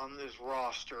on this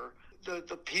roster.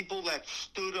 The people that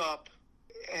stood up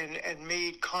and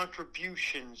made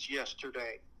contributions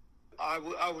yesterday. I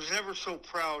was never so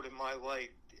proud in my life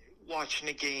watching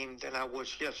a game than I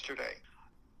was yesterday.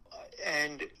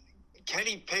 And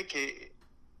Kenny Pickett,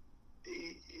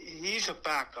 he's a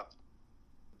backup.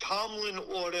 Tomlin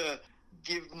ought to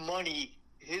give money,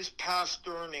 his past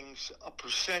earnings, a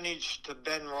percentage to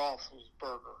Ben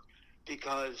Roethlisberger,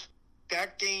 because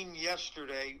that game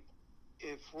yesterday,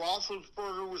 if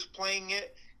Roethlisberger was playing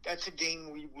it, that's a game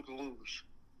we would lose.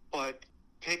 But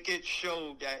Pickett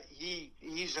showed that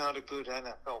he's not a good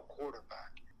NFL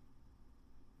quarterback.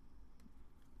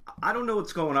 I don't know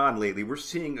what's going on lately. We're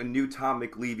seeing a new Tom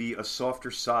McLeavy, a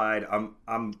softer side.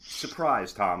 I'm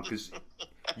surprised, Tom, because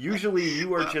usually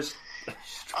you are just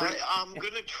straight. I'm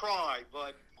going to try,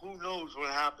 but who knows what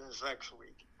happens next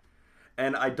week.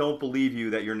 And I don't believe you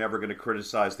that you're never going to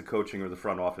criticize the coaching or the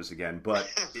front office again. But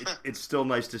it's still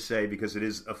nice to say because it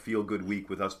is a feel-good week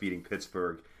with us beating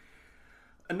Pittsburgh.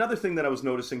 Another thing that I was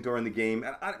noticing during the game,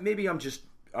 and maybe I'm just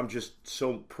I'm just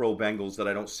so pro Bengals that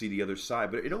I don't see the other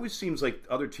side. But it always seems like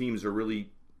other teams are really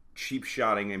cheap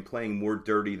shotting and playing more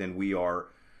dirty than we are.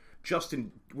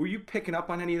 Justin, were you picking up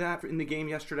on any of that in the game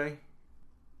yesterday?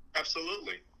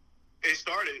 Absolutely. It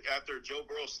started after Joe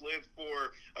Burrow slid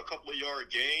for a couple of yard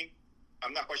gain.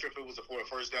 I'm not quite sure if it was for a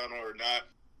first down or not,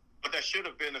 but that should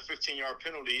have been a 15-yard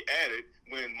penalty added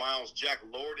when Miles Jack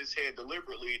lowered his head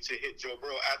deliberately to hit Joe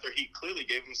Burrow after he clearly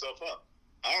gave himself up.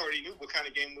 I already knew what kind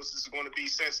of game this was going to be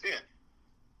since then.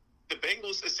 The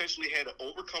Bengals essentially had to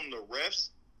overcome the refs,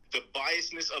 the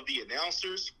biasness of the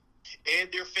announcers, and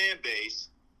their fan base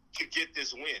to get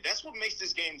this win. That's what makes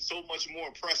this game so much more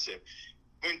impressive.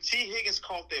 When T. Higgins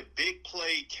caught that big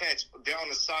play catch down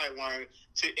the sideline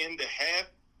to end the half,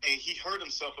 and he hurt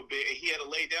himself a bit, and he had to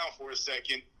lay down for a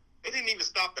second, it didn't even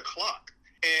stop the clock.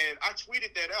 And I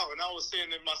tweeted that out, and I was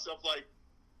saying to myself, like,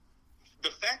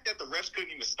 the fact that the refs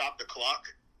couldn't even stop the clock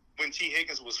when T.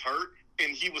 Higgins was hurt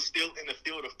and he was still in the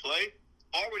field of play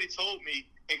already told me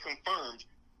and confirmed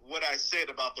what I said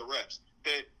about the refs.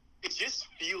 That it just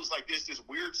feels like there's this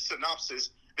weird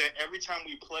synopsis that every time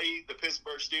we play the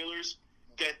Pittsburgh Steelers,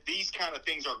 that these kind of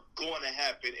things are going to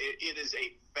happen. It is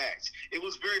a fact. It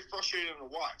was very frustrating to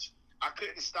watch. I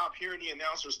couldn't stop hearing the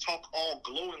announcers talk all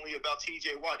glowingly about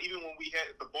T.J. Watt, even when we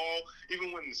had the ball,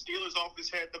 even when the Steelers office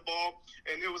had the ball,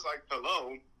 and it was like,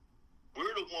 hello,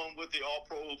 we're the one with the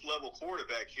all-pro level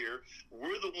quarterback here.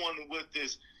 We're the one with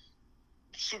this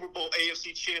Super Bowl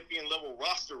AFC champion level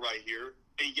roster right here,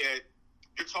 and yet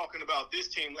you're talking about this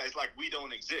team as like we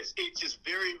don't exist. It just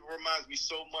very reminds me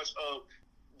so much of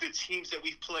the teams that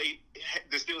we've played,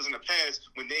 the Steelers in the past,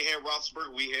 when they had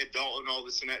Roethlisberger, we had Dalton, all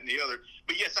this and that and the other.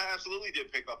 But yes, I absolutely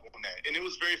did pick up on that. And it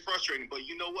was very frustrating. But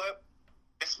you know what?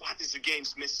 That's why this game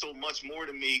meant so much more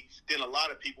to me than a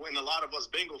lot of people and a lot of us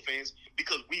Bengal fans,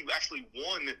 because we actually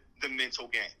won the mental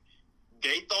game.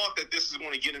 They thought that this was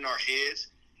going to get in our heads,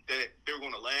 that they were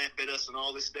going to laugh at us and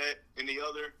all this, that, and the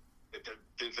other. That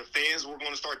the fans were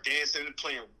going to start dancing and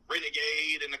playing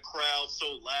Renegade in the crowd so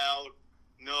loud.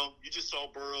 No, you just saw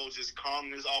Burrow just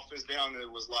calm his offense down, and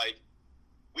it was like,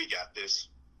 we got this.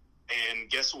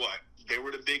 And guess what? They were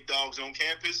the big dogs on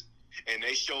campus, and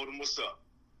they showed them what's up.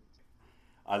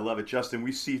 I love it, Justin.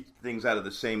 We see things out of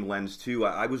the same lens, too.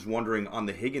 I was wondering on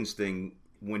the Higgins thing,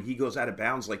 when he goes out of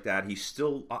bounds like that, he's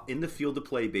still in the field to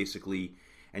play, basically,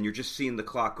 and you're just seeing the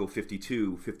clock go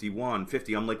 52, 51,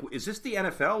 50. I'm like, is this the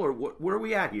NFL, or where are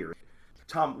we at here?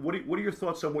 Tom, what are your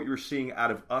thoughts on what you're seeing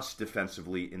out of us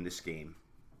defensively in this game?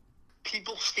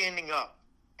 People standing up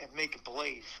and making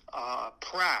plays.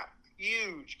 Pratt,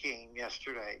 huge game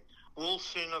yesterday.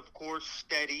 Wilson, of course,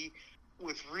 steady.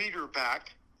 With Reeder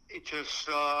back, it just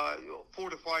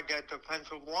fortified that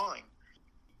defensive line.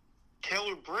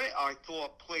 Taylor Britt, I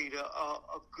thought, played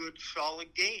a good,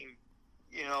 solid game.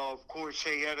 You know, of course,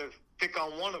 they had to pick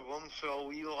on one of them,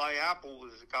 so Eli Apple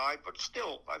was the guy. But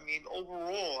still, I mean,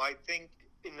 overall, I think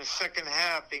in the second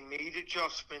half they made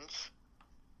adjustments,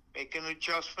 making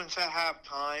adjustments at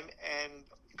halftime, and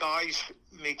guys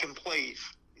making plays.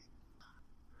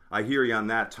 I hear you on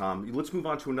that, Tom. Let's move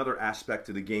on to another aspect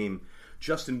of the game.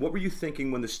 Justin, what were you thinking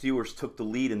when the Steelers took the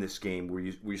lead in this game? Were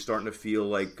you starting to feel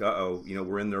like,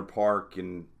 we're in their park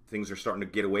and things are starting to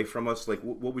get away from us? Like,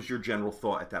 what was your general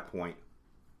thought at that point?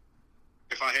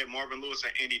 If I had Marvin Lewis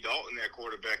and Andy Dalton at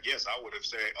quarterback, yes, I would have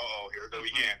said, here we go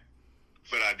again.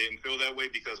 But I didn't feel that way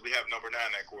because we have number 9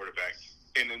 at quarterback.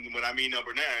 And then when I mean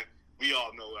number 9, we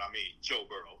all know what I mean. Joe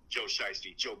Burrow, Joe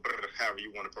Shiesty, Joe Burrow, however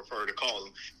you want to prefer to call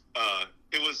him.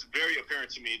 It was very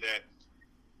apparent to me that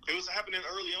it was happening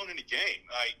early on in the game.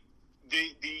 Like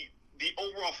the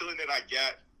overall feeling that I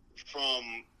got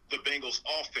from the Bengals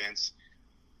offense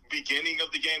beginning of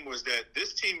the game was that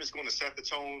this team is going to set the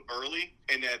tone early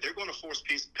and that they're going to force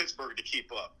Pittsburgh to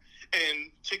keep up. And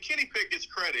to Kenny Pickett's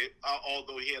credit,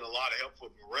 although he had a lot of help from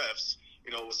the refs,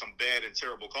 with some bad and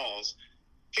terrible calls,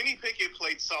 Kenny Pickett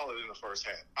played solid in the first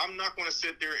half. I'm not going to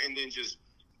sit there and then just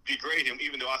degrade him,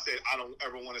 even though I said I don't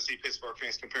ever want to see Pittsburgh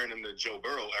fans comparing him to Joe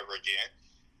Burrow ever again.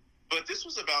 But this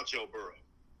was about Joe Burrow.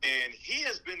 And he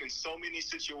has been in so many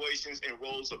situations and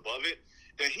roles above it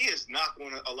that he is not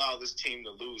going to allow this team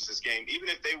to lose this game, even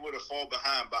if they were to fall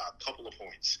behind by a couple of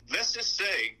points. Let's just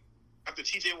say after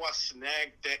T.J. Watt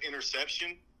snagged that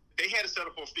interception, they had to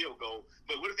settle for a field goal.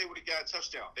 But what if they would have got a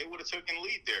touchdown? They would have taken the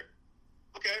lead there.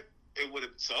 Okay, it would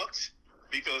have sucked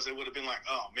because it would have been like,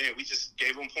 oh, man, we just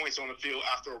gave him points on the field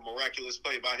after a miraculous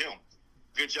play by him.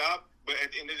 Good job. But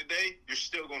at the end of the day, you're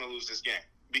still going to lose this game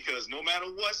because no matter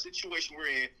what situation we're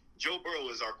in, Joe Burrow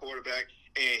is our quarterback,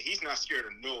 and he's not scared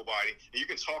of nobody. And you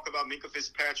can talk about Minka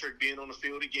Fitzpatrick being on the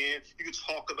field again. You can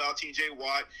talk about T.J.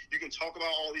 Watt. You can talk about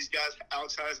all these guys,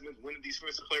 Alex Heisman winning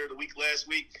Defensive Player of the Week last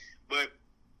week. But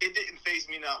it didn't faze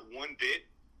me not one bit.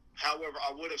 However,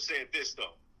 I would have said this,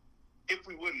 though. If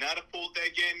we would not have pulled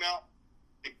that game out,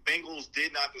 the Bengals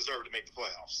did not deserve to make the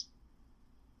playoffs.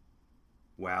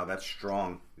 Wow, that's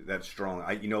strong. That's strong.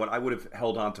 You know what? I would have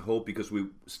held on to hope because we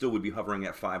still would be hovering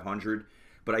at 500.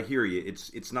 But I hear you.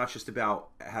 It's not just about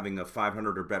having a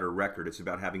 500 or better record. It's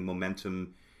about having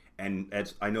momentum. And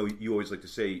as I know you always like to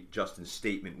say, Justin,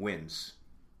 statement wins.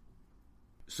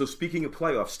 So speaking of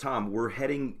playoffs, Tom, we're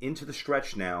heading into the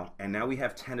stretch now. And now we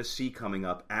have Tennessee coming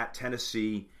up at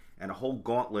Tennessee and a whole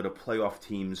gauntlet of playoff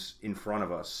teams in front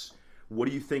of us. What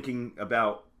are you thinking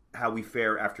about how we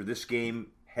fare after this game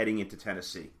heading into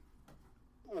Tennessee?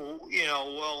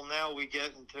 Well, now we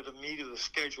get into the meat of the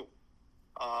schedule.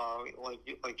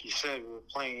 Like you said, we're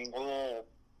playing all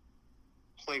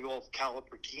playoff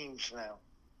caliber teams now.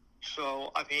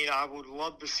 So, I mean, I would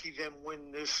love to see them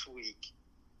win this week.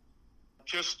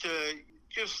 Just to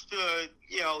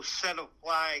set a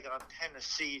flag on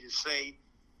Tennessee to say,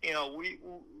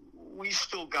 we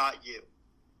still got you.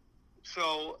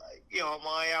 So,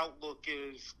 my outlook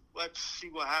is let's see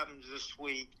what happens this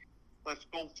week. Let's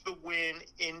go for the win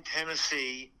in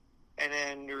Tennessee. And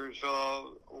then there's a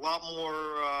lot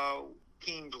more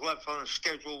teams left on the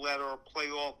schedule that are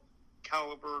playoff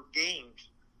caliber games.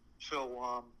 So,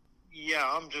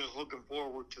 I'm just looking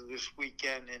forward to this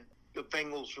weekend. And the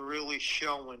Bengals are really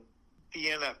showing the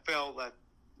NFL that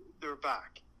they're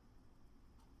back.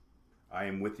 I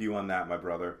am with you on that, my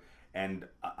brother. And,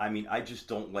 I mean, I just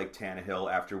don't like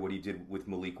Tannehill after what he did with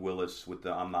Malik Willis with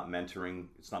the I'm not mentoring.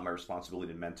 It's not my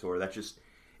responsibility to mentor.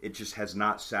 It just has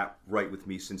not sat right with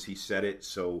me since he said it.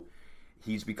 So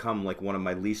he's become like one of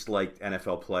my least liked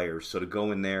NFL players. So to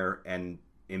go in there and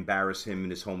embarrass him in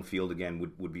his home field again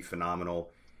would be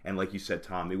phenomenal. And like you said,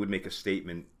 Tom, it would make a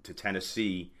statement to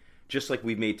Tennessee, just like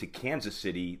we made to Kansas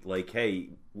City, like, hey,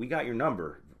 we got your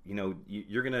number.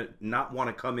 You're going to not want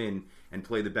to come in and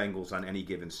play the Bengals on any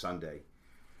given Sunday.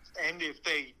 And if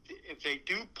they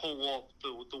do pull off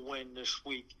the win this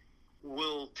week,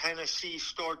 will Tennessee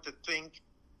start to think,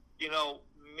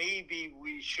 maybe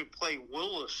we should play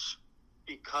Willis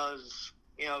because,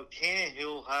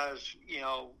 Tannehill has,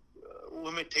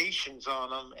 limitations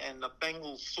on him, and the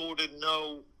Bengals sort of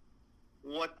know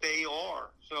what they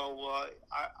are. So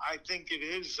I think it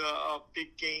is a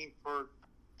big game for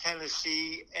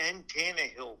Tennessee and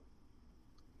Tannehill.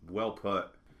 Well put.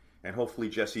 And hopefully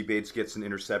Jesse Bates gets an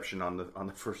interception on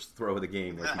the first throw of the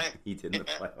game like he did in the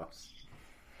playoffs.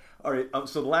 All right,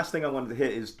 so the last thing I wanted to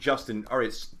hit is, Justin, all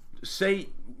right, say,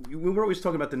 we're always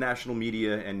talking about the national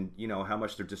media and, how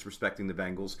much they're disrespecting the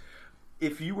Bengals.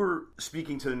 If you were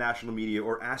speaking to the national media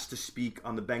or asked to speak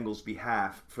on the Bengals'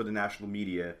 behalf for the national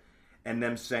media and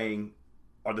them saying,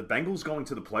 are the Bengals going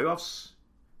to the playoffs?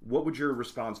 What would your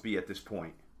response be at this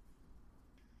point?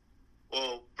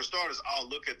 Well, for starters, I'll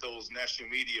look at those national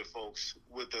media folks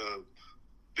with the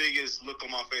biggest look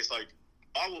on my face, like,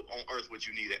 why on earth would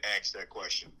you need to ask that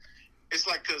question? It's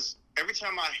like, because every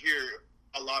time I hear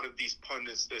a lot of these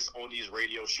pundits that's on these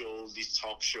radio shows, these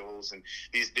talk shows, and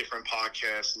these different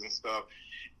podcasts and stuff,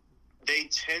 they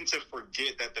tend to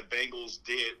forget that the Bengals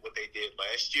did what they did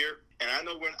last year. And I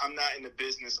know I'm not in the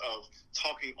business of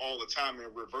talking all the time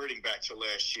and reverting back to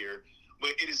last year, but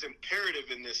it is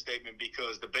imperative in this statement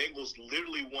because the Bengals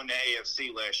literally won the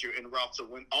AFC last year en route to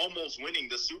almost winning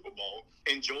the Super Bowl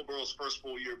in Joe Burrow's first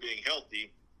full year being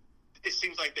healthy. It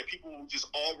seems like that people just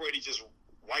already just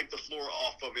wipe the floor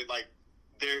off of it, like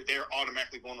they're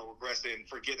automatically going to regress and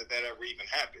forget that ever even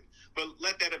happened. But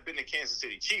let that have been the Kansas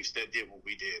City Chiefs that did what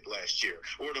we did last year,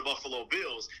 or the Buffalo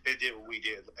Bills that did what we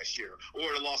did last year,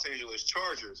 or the Los Angeles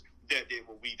Chargers that did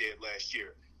what we did last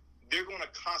year. They're going to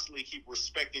constantly keep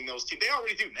respecting those teams. They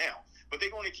already do now, but they're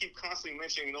going to keep constantly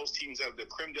mentioning those teams as the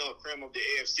creme de la creme of the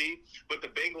AFC. But the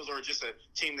Bengals are just a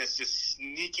team that's just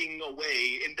sneaking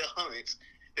away in the hunt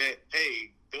that,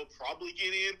 hey, they'll probably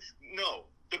get in. No,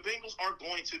 the Bengals are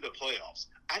going to the playoffs.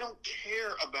 I don't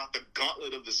care about the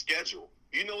gauntlet of the schedule.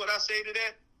 You know what I say to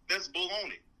that? That's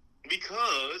baloney.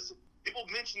 Because people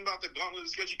mention about the gauntlet of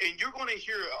the schedule, and you're going to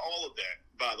hear all of that,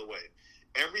 by the way.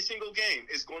 Every single game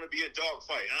is going to be a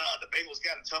dogfight. The Bengals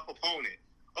got a tough opponent.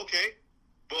 Okay,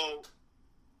 well,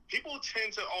 people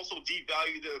tend to also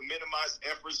devalue the minimize the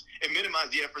efforts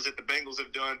that the Bengals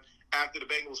have done after the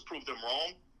Bengals proved them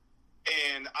wrong.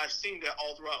 And I've seen that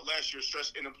all throughout last year,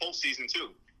 stretched in the postseason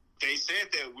too. They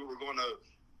said that we were going to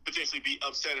potentially be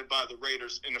upset by the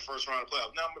Raiders in the first round of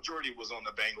playoffs. Now, majority was on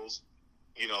the Bengals.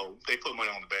 They put money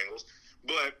on the Bengals.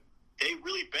 But they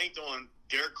really banked on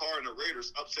Derek Carr and the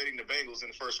Raiders upsetting the Bengals in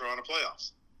the first round of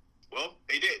playoffs. Well,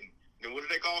 they didn't. Then what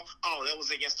did they call? Oh, that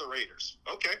was against the Raiders.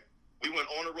 Okay. We went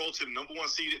on the road to the number 1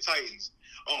 seeded Titans.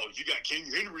 Oh, you got King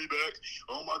Henry back.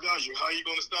 Oh, my gosh, how are you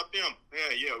going to stop them?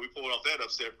 Yeah, we pulled off that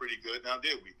upset pretty good. Now,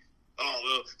 did we? Oh,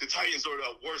 well, the Titans are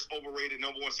the worst overrated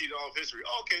number 1 seed in all of history.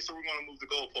 Okay, so we're going to move the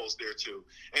goalpost there, too.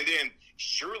 And then,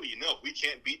 surely enough, we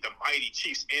can't beat the mighty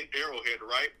Chiefs in Arrowhead,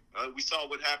 right? We saw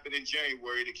what happened in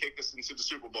January to kick us into the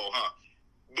Super Bowl, huh?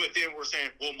 But then we're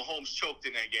saying, well, Mahomes choked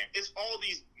in that game. It's all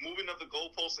these moving of the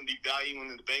goalposts and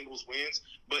devaluing the Bengals wins.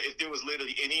 But if there was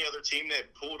literally any other team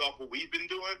that pulled off what we've been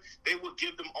doing, they would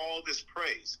give them all this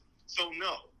praise. So,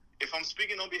 no. If I'm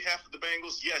speaking on behalf of the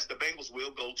Bengals, yes, the Bengals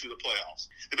will go to the playoffs.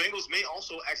 The Bengals may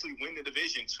also actually win the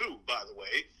division, too, by the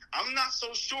way. I'm not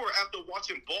so sure after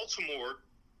watching Baltimore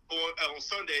on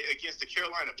Sunday against the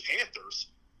Carolina Panthers,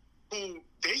 who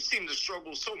they seem to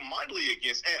struggle so mightily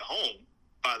against at home,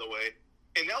 by the way.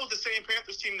 And that was the same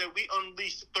Panthers team that we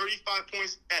unleashed 35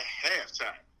 points at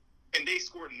halftime. And they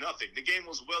scored nothing. The game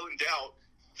was well endowed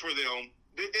for them.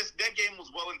 That game was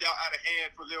well endowed out of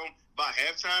hand for them by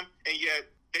halftime. And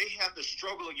yet they have to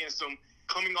struggle against them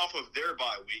coming off of their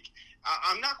bye week.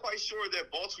 I'm not quite sure that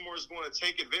Baltimore is going to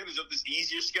take advantage of this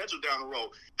easier schedule down the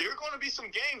road. There are going to be some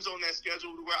games on that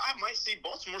schedule where I might see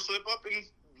Baltimore slip up and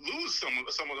lose some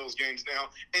of those games now,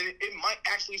 and it might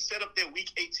actually set up that Week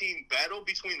 18 battle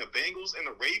between the Bengals and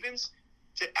the Ravens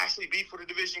to actually be for the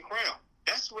division crown.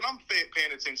 That's what I'm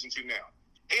paying attention to now.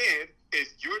 And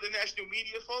if you're the national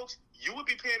media folks, you would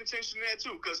be paying attention to that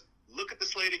too, because look at the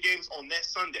slate of games on that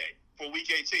Sunday for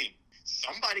Week 18.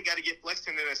 Somebody got to get flexed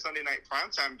into that Sunday night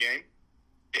primetime game.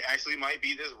 It actually might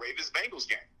be this Ravens-Bengals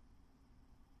game.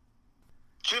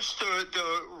 Just to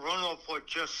run off what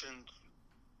Justin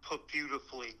put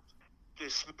beautifully.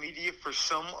 This media, for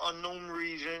some unknown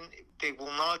reason, they will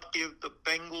not give the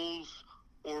Bengals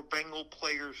or Bengal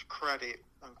players credit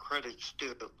when credit's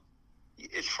due.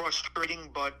 It's frustrating,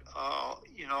 but,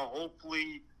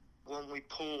 hopefully when we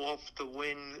pull off the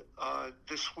win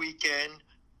this weekend,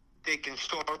 they can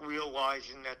start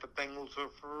realizing that the Bengals are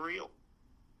for real.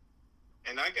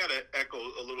 And I got to echo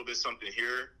a little bit something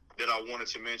here that I wanted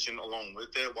to mention along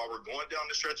with that. While we're going down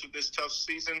the stretch of this tough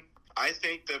season, I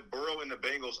think that Burrow and the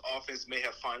Bengals offense may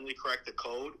have finally cracked the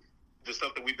code, the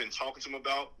stuff that we've been talking to them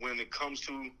about when it comes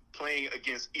to playing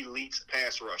against elite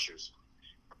pass rushers.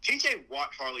 TJ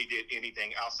Watt hardly did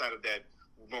anything outside of that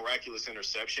miraculous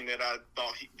interception that I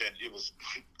thought that it was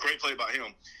great play by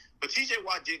him. But TJ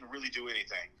Watt didn't really do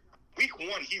anything. Week 1,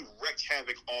 he wreaked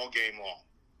havoc all game long.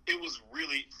 It was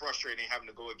really frustrating having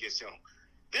to go against him.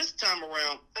 This time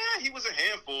around, he was a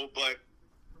handful, but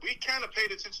we kind of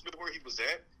paid attention to where he was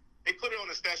at. They put it on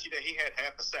the stat sheet that he had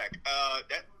half a sack.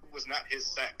 That was not his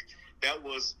sack. That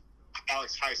was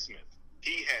Alex Highsmith.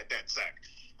 He had that sack.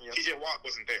 Yep. TJ Watt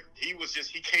wasn't there. He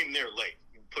came there late,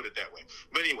 put it that way.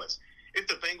 But anyways, if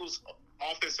the Bengals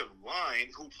offensive line,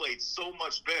 who played so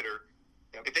much better,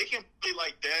 if they can play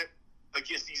like that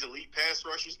against these elite pass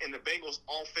rushers, and the Bengals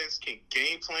offense can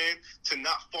game plan to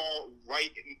not fall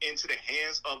right into the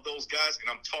hands of those guys, and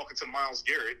I'm talking to Myles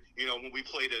Garrett, when we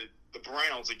play the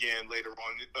Browns again later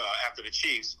on after the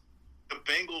Chiefs, the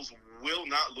Bengals will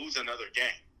not lose another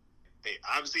game. They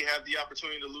obviously have the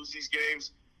opportunity to lose these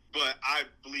games, but I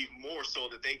believe more so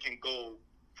that they can go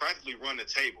practically run the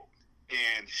table.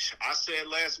 And I said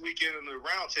last weekend in the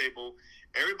round table,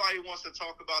 everybody wants to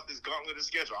talk about this gauntlet of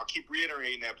schedule. I'll keep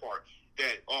reiterating that part,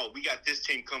 that, we got this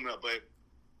team coming up. But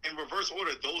in reverse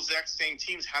order, those exact same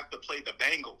teams have to play the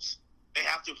Bengals. They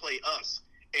have to play us.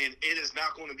 And it is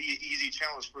not going to be an easy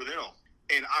challenge for them.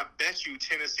 And I bet you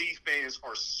Tennessee fans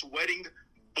are sweating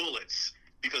bullets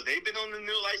because they've been on a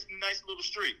nice little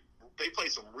streak. They play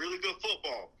some really good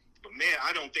football. But, man,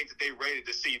 I don't think that they're ready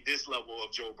to see this level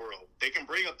of Joe Burrow. They can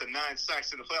bring up the 9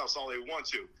 sacks in the playoffs all they want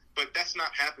to, but that's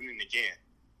not happening again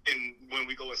when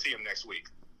we go and see him next week.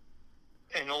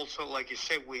 And also, like you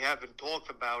said, we haven't talked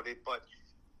about it, but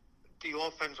the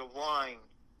offensive line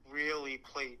really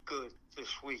played good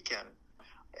this weekend.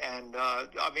 And,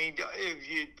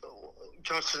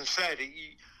 Justin said,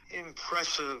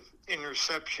 impressive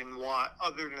interception.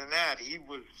 Other than that, he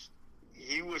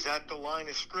was at the line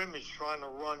of scrimmage trying to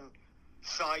run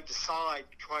side to side,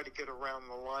 try to get around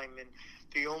the lineman.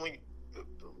 The only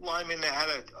lineman that had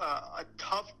a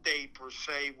tough day, per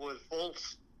se, was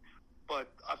Volz.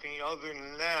 But, other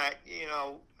than that,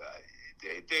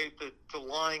 the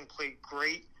line played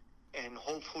great. And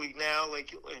hopefully now,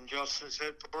 like and Justin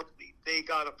said, they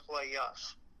got to play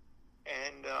us.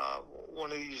 And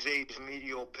one of these days, the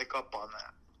media will pick up on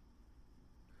that.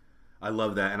 I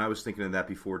love that, and I was thinking of that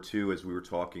before too as we were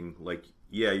talking. Like,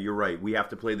 yeah, you're right. We have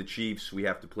to play the Chiefs, we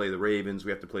have to play the Ravens,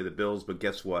 we have to play the Bills, but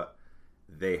guess what?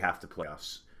 They have to play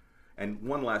us. And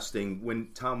one last thing, when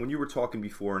you were talking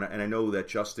before, and I know that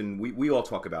Justin, we all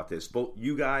talk about this, both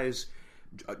you guys,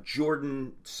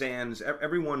 Jordan, Sands,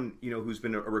 everyone who's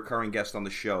been a recurring guest on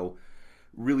the show,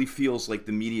 really feels like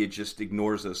the media just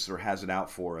ignores us or has it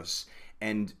out for us.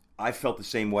 And I felt the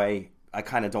same way. I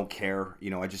kind of don't care.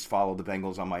 I just follow the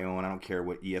Bengals on my own. I don't care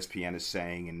what ESPN is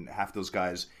saying. And half those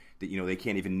guys that, they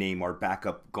can't even name our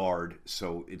backup guard.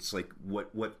 So it's like,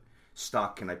 what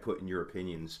stock can I put in your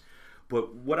opinions?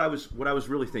 But what I was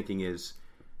really thinking is,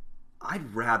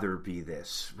 I'd rather be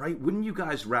this, right? Wouldn't you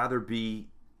guys rather be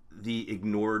the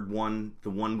ignored one, the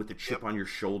one with the chip on your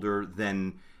shoulder,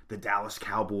 than the Dallas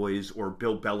Cowboys or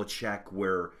Bill Belichick,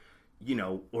 where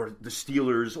or the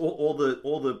Steelers, all the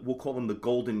we'll call them the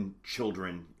golden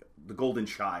children, the golden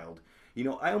child.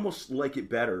 I almost like it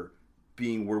better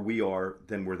being where we are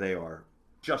than where they are.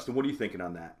 Justin, what are you thinking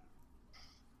on that?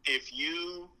 If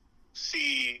you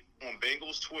see on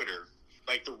Bengals Twitter,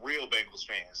 like the real Bengals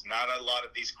fans, not a lot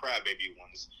of these crybaby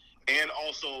ones, and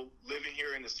also living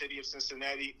here in the city of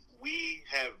Cincinnati, we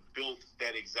have built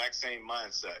that exact same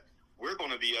mindset. We're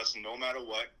going to be us no matter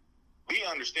what. We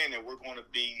understand that we're going to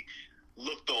be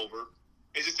looked over.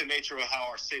 It's just the nature of how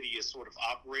our city is sort of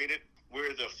operated.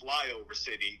 We're the flyover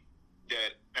city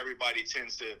that everybody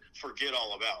tends to forget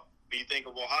all about. When you think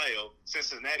of Ohio,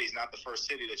 Cincinnati is not the first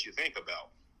city that you think about.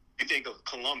 You think of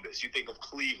Columbus, you think of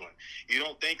Cleveland. You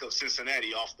don't think of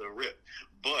Cincinnati off the rip.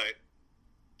 But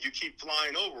you keep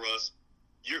flying over us,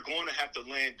 you're going to have to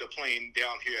land the plane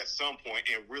down here at some point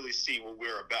and really see what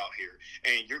we're about here.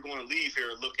 And you're going to leave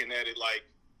here looking at it like,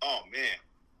 oh, man,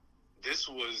 this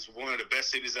was one of the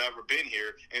best cities I've ever been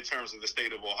here in terms of the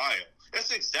state of Ohio.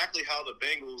 That's exactly how the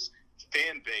Bengals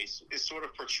fan base is sort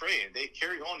of portraying. They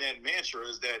carry on that mantra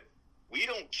is that we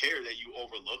don't care that you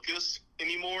overlook us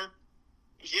anymore.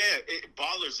 Yeah, it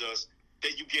bothers us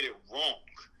that you get it wrong.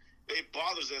 It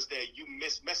bothers us that you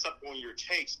mess up on your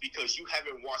takes because you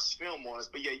haven't watched film on us,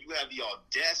 but yet you have the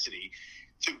audacity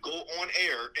to go on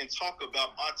air and talk about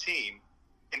our team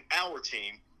and our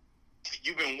team.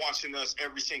 You've been watching us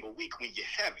every single week when you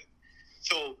haven't.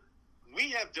 So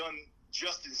we have done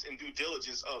justice and due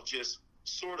diligence of just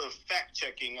sort of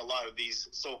fact-checking a lot of these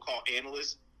so-called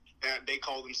analysts that they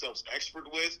call themselves expert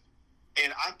with.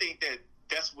 And I think that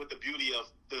that's what the beauty of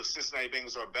the Cincinnati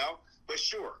Bengals are about. But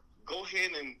sure, go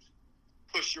ahead and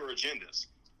push your agendas.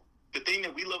 The thing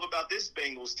that we love about this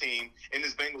Bengals team and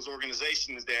this Bengals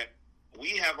organization is that we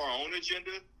have our own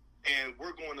agenda, and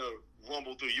we're going to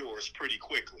rumble through yours pretty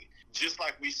quickly. Just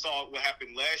like we saw what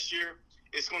happened last year,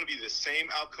 it's going to be the same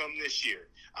outcome this year.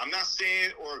 I'm not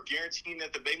saying or guaranteeing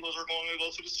that the Bengals are going to go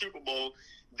to the Super Bowl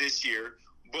this year,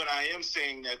 but I am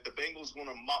saying that the Bengals want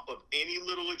to mop up any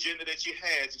little agenda that you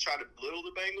had to try to belittle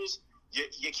the Bengals.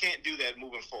 You can't do that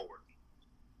moving forward.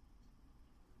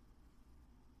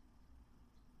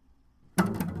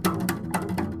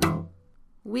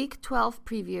 Week 12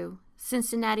 preview.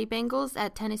 Cincinnati Bengals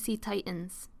at Tennessee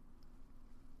Titans.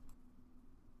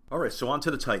 All right, so on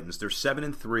to the Titans. They're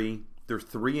 7-3. They're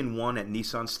 3-1 at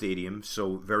Nissan Stadium,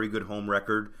 so very good home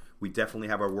record. We definitely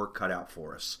have our work cut out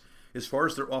for us. As far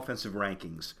as their offensive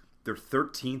rankings, they're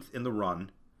 13th in the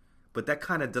run, but that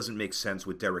kind of doesn't make sense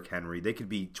with Derrick Henry. They could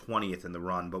be 20th in the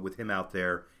run, but with him out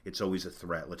there, it's always a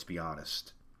threat, let's be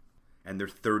honest. And they're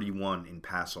 31 in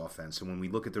pass offense, and when we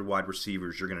look at their wide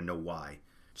receivers, you're going to know why.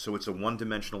 So it's a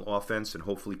one-dimensional offense, and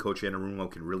hopefully Coach Anarumo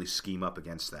can really scheme up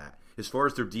against that. As far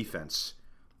as their defense,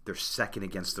 they're second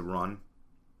against the run.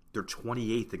 They're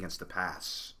 28th against the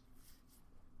pass.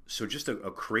 So just a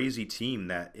crazy team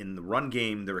that in the run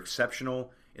game, they're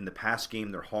exceptional. In the pass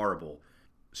game, they're horrible.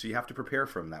 So you have to prepare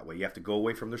for them that way. You have to go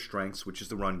away from their strengths, which is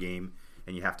the run game,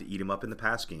 and you have to eat them up in the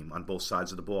pass game on both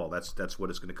sides of the ball. That's what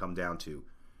it's going to come down to.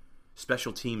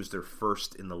 Special teams, they're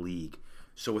first in the league.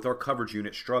 So with our coverage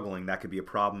unit struggling, that could be a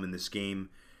problem in this game.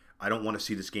 I don't want to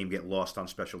see this game get lost on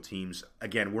special teams.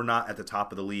 Again, we're not at the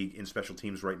top of the league in special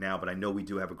teams right now, but I know we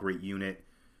do have a great unit.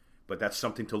 But that's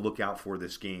something to look out for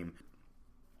this game.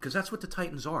 Because that's what the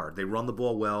Titans are. They run the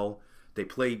ball well. They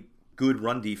play good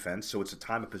run defense, so it's a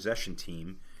time of possession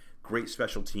team. Great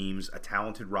special teams, a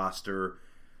talented roster.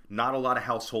 Not a lot of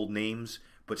household names,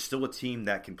 but still a team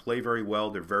that can play very well.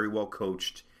 They're very well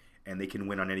coached, and they can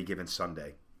win on any given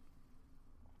Sunday.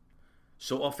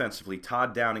 So offensively,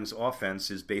 Todd Downing's offense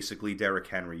is basically Derrick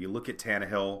Henry. You look at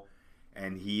Tannehill,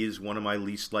 and he is one of my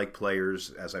least liked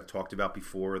players, as I've talked about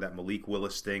before. That Malik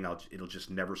Willis thing, it'll just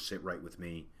never sit right with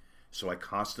me. So I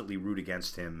constantly root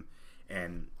against him,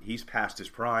 and he's past his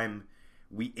prime.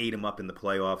 We ate him up in the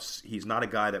playoffs. He's not a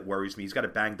guy that worries me. He's got a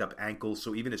banged up ankle,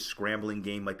 so even his scrambling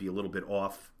game might be a little bit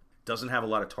off. Doesn't have a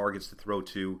lot of targets to throw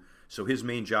to. So his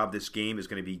main job this game is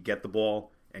going to be get the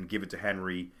ball and give it to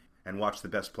Henry and watch the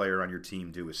best player on your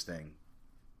team do his thing.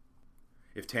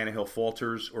 If Tannehill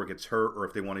falters or gets hurt, or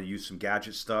if they want to use some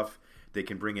gadget stuff, they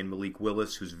can bring in Malik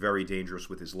Willis, who's very dangerous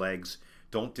with his legs.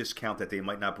 Don't discount that they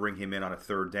might not bring him in on a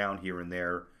third down here and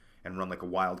there and run like a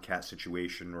wildcat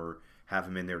situation, or have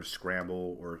him in there to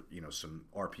scramble, or some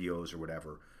RPOs or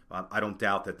whatever. I don't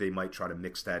doubt that they might try to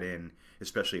mix that in,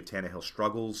 especially if Tannehill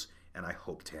struggles, and I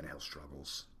hope Tannehill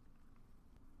struggles.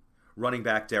 Running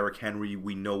back Derrick Henry,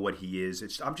 we know what he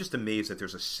is. I'm just amazed that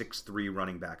there's a 6'3"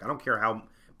 running back. I don't care how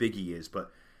big he is,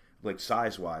 but like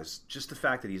size-wise, just the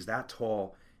fact that he's that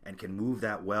tall and can move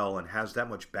that well and has that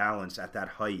much balance at that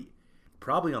height,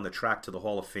 probably on the track to the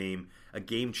Hall of Fame, a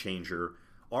game changer.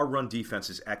 Our run defense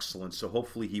is excellent, so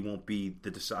hopefully he won't be the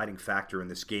deciding factor in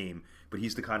this game, but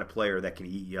he's the kind of player that can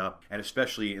eat you up. And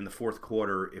especially in the fourth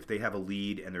quarter, if they have a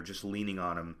lead and they're just leaning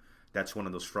on him, that's one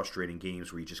of those frustrating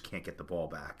games where you just can't get the ball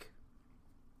back.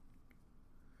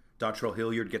 Dontrell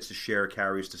Hilliard gets to share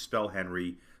carries to spell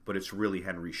Henry, but it's really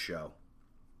Henry's show.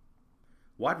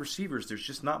 Wide receivers, there's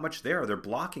just not much there. They're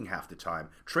blocking half the time.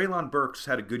 Treylon Burks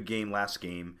had a good game last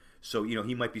game, so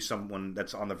he might be someone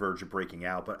that's on the verge of breaking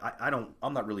out, but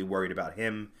I'm not really worried about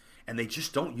him. And they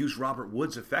just don't use Robert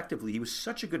Woods effectively. He was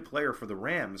such a good player for the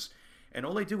Rams, and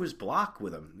all they do is block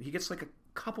with him. He gets like a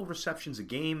couple receptions a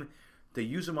game. They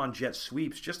use him on jet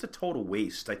sweeps. Just a total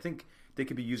waste. I think they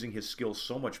could be using his skills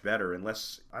so much better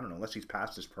unless he's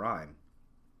past his prime.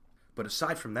 But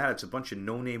aside from that, it's a bunch of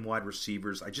no-name wide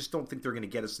receivers. I just don't think they're going to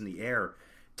get us in the air.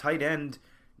 Tight end,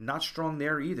 not strong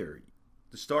there either.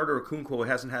 The starter, Okonkwo,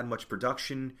 hasn't had much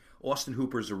production. Austin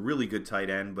Hooper's a really good tight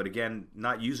end, but again,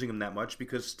 not using him that much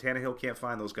because Tannehill can't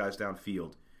find those guys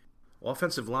downfield.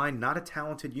 Offensive line, not a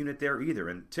talented unit there either.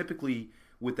 And typically,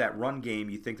 with that run game,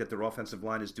 you think that their offensive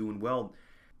line is doing well.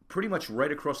 Pretty much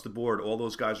right across the board, all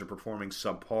those guys are performing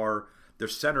subpar. Their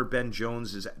center, Ben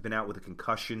Jones, has been out with a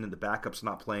concussion, and the backup's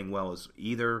not playing well as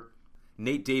either.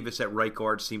 Nate Davis at right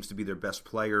guard seems to be their best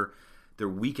player. They're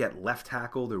weak at left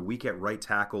tackle. They're weak at right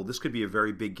tackle. This could be a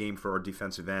very big game for our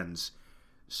defensive ends.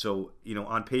 So,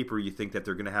 on paper, you think that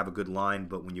they're going to have a good line,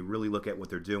 but when you really look at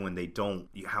what they're doing, they don't.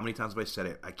 How many times have I said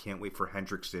it? I can't wait for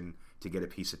Hendrickson to get a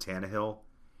piece of Tannehill,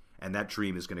 and that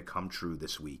dream is going to come true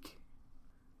this week.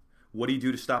 What do you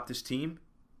do to stop this team?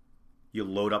 You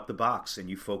load up the box and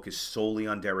you focus solely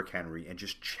on Derrick Henry and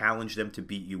just challenge them to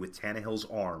beat you with Tannehill's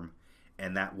arm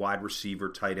and that wide receiver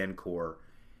tight end core.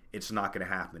 It's not going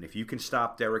to happen. If you can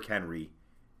stop Derrick Henry,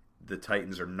 the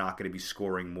Titans are not going to be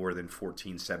scoring more than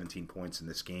 14, 17 points in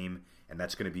this game, and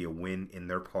that's going to be a win in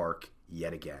their park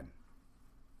yet again.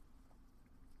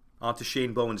 On to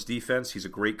Shane Bowen's defense. He's a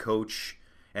great coach,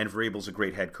 and Vrabel's a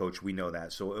great head coach. We know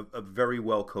that. So a very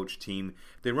well-coached team.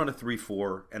 They run a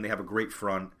 3-4, and they have a great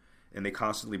front, and they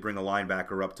constantly bring a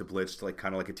linebacker up to blitz,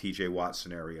 kind of like a TJ Watt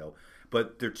scenario.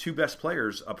 But their two best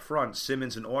players up front,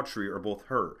 Simmons and Autry, are both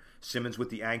hurt. Simmons with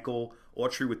the ankle,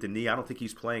 Autry with the knee. I don't think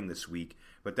he's playing this week.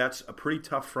 But that's a pretty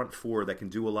tough front four that can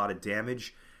do a lot of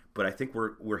damage. But I think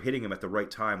we're hitting them at the right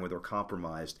time where they're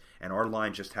compromised. And our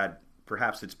line just had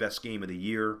perhaps its best game of the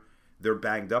year. They're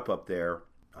banged up there.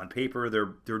 On paper,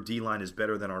 their D-line is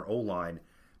better than our O-line.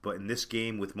 But in this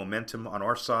game, with momentum on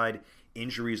our side,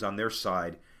 injuries on their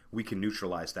side, we can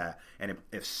neutralize that. And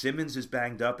if Simmons is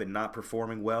banged up and not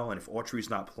performing well, and if Autry's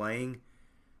not playing,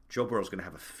 Joe Burrow's going to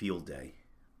have a field day.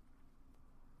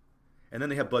 And then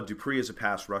they have Bud Dupree as a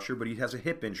pass rusher, but he has a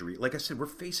hip injury. Like I said, we're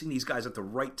facing these guys at the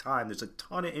right time. There's a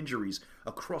ton of injuries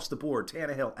across the board.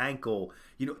 Tannehill, ankle,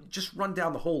 just run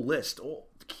down the whole list. All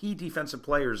key defensive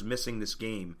players missing this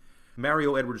game.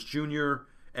 Mario Edwards Jr.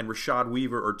 and Rashad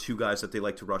Weaver are two guys that they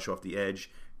like to rush off the edge.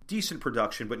 Decent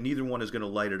production, but neither one is going to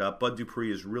light it up. Bud Dupree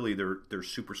is really their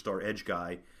superstar edge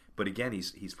guy, but again,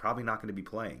 he's probably not going to be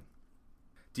playing.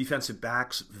 Defensive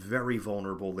backs, very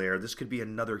vulnerable there. This could be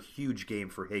another huge game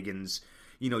for Higgins.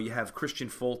 You have Christian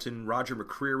Fulton, Roger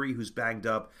McCreary, who's banged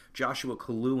up, Joshua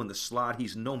Kalu in the slot.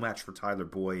 He's no match for Tyler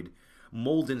Boyd.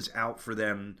 Molden's out for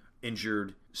them,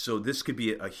 injured. So this could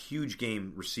be a huge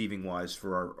game receiving-wise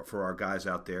for our guys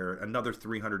out there. Another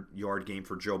 300-yard game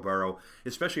for Joe Burrow,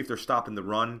 especially if they're stopping the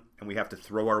run and we have to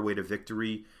throw our way to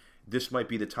victory. This might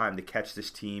be the time to catch this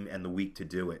team and the week to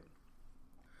do it.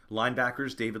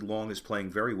 Linebackers, David Long is playing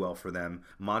very well for them.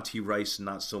 Monty Rice,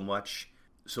 not so much.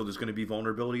 So there's going to be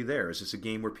vulnerability there. Is this a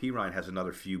game where Pirine has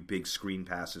another few big screen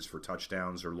passes for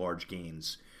touchdowns or large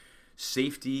gains?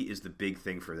 Safety is the big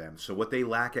thing for them. So what they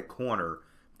lack at corner,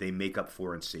 they make up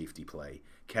for in safety play.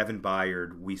 Kevin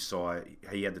Byard, we saw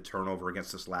he had the turnover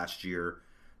against us last year,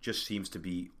 just seems to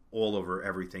be all over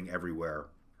everything, everywhere.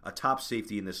 A top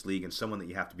safety in this league and someone that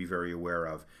you have to be very aware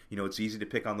of. You know, it's easy to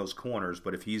pick on those corners,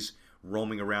 but if he's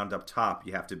roaming around up top,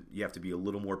 you have to be a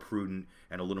little more prudent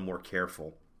and a little more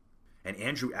careful. And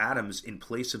Andrew Adams, in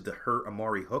place of the hurt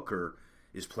Amari Hooker,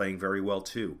 is playing very well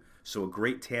too. So a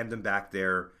great tandem back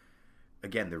there.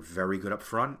 Again, they're very good up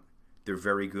front. They're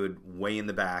very good way in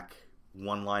the back.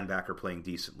 One linebacker playing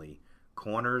decently.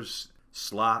 Corners,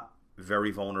 slot, very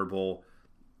vulnerable.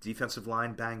 Defensive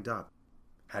line banged up.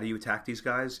 How do you attack these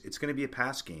guys? It's going to be a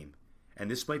pass game. And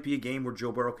this might be a game where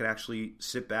Joe Burrow could actually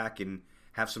sit back and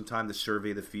have some time to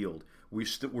survey the field. We're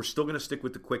still going to stick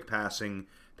with the quick passing,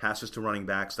 passes to running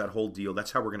backs, that whole deal.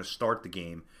 That's how we're going to start the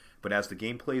game. But as the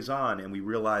game plays on and we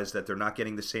realize that they're not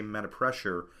getting the same amount of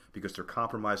pressure because they're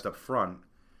compromised up front,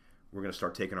 we're going to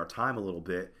start taking our time a little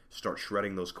bit, start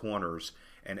shredding those corners.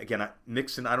 And again,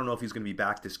 Mixon, I don't know if he's going to be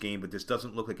back this game, but this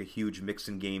doesn't look like a huge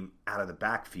Mixon game out of the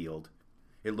backfield.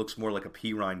 It looks more like a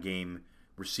Pirine game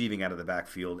receiving out of the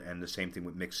backfield, and the same thing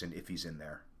with Mixon if he's in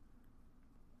there.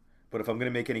 But if I'm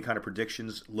going to make any kind of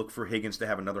predictions, look for Higgins to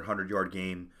have another 100-yard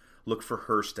game. Look for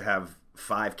Hurst to have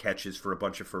 5 catches for a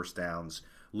bunch of first downs.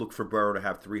 Look for Burrow to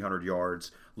have 300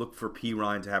 yards. Look for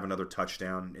Pirine to have another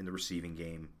touchdown in the receiving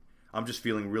game. I'm just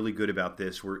feeling really good about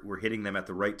this. We're hitting them at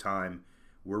the right time.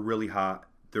 We're really hot.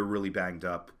 They're really banged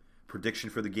up. Prediction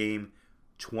for the game,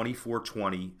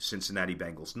 24-20 Cincinnati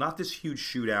Bengals. Not this huge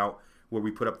shootout where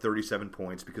we put up 37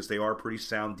 points because they are a pretty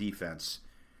sound defense.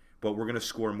 But we're going to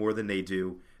score more than they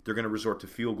do. They're going to resort to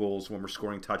field goals when we're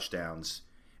scoring touchdowns.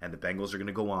 And the Bengals are going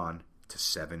to go on to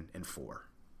 7-4.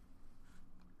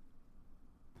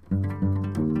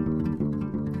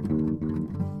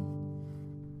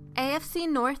 AFC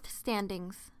North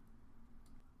standings.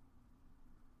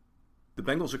 The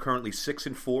Bengals are currently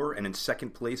 6-4 and in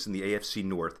second place in the AFC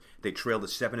North. They trail the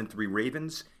 7-3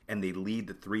 Ravens, and they lead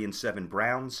the 3-7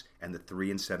 Browns and the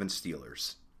 3-7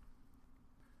 Steelers.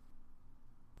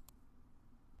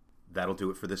 That'll do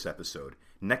it for this episode.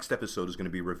 Next episode is going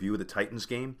to be a review of the Titans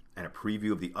game and a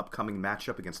preview of the upcoming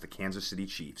matchup against the Kansas City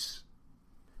Chiefs.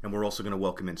 And we're also going to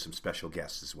welcome in some special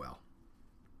guests as well.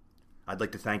 I'd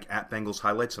like to thank @Bengals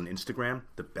Highlights on Instagram,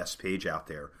 the best page out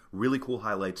there. Really cool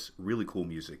highlights, really cool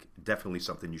music. Definitely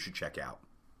something you should check out.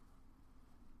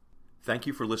 Thank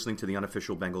you for listening to the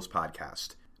Unofficial Bengals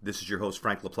Podcast. This is your host,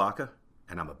 Frank LaPlaca,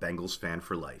 and I'm a Bengals fan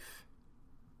for life.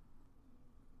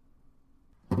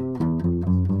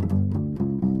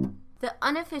 The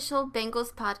Unofficial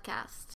Bengals Podcast.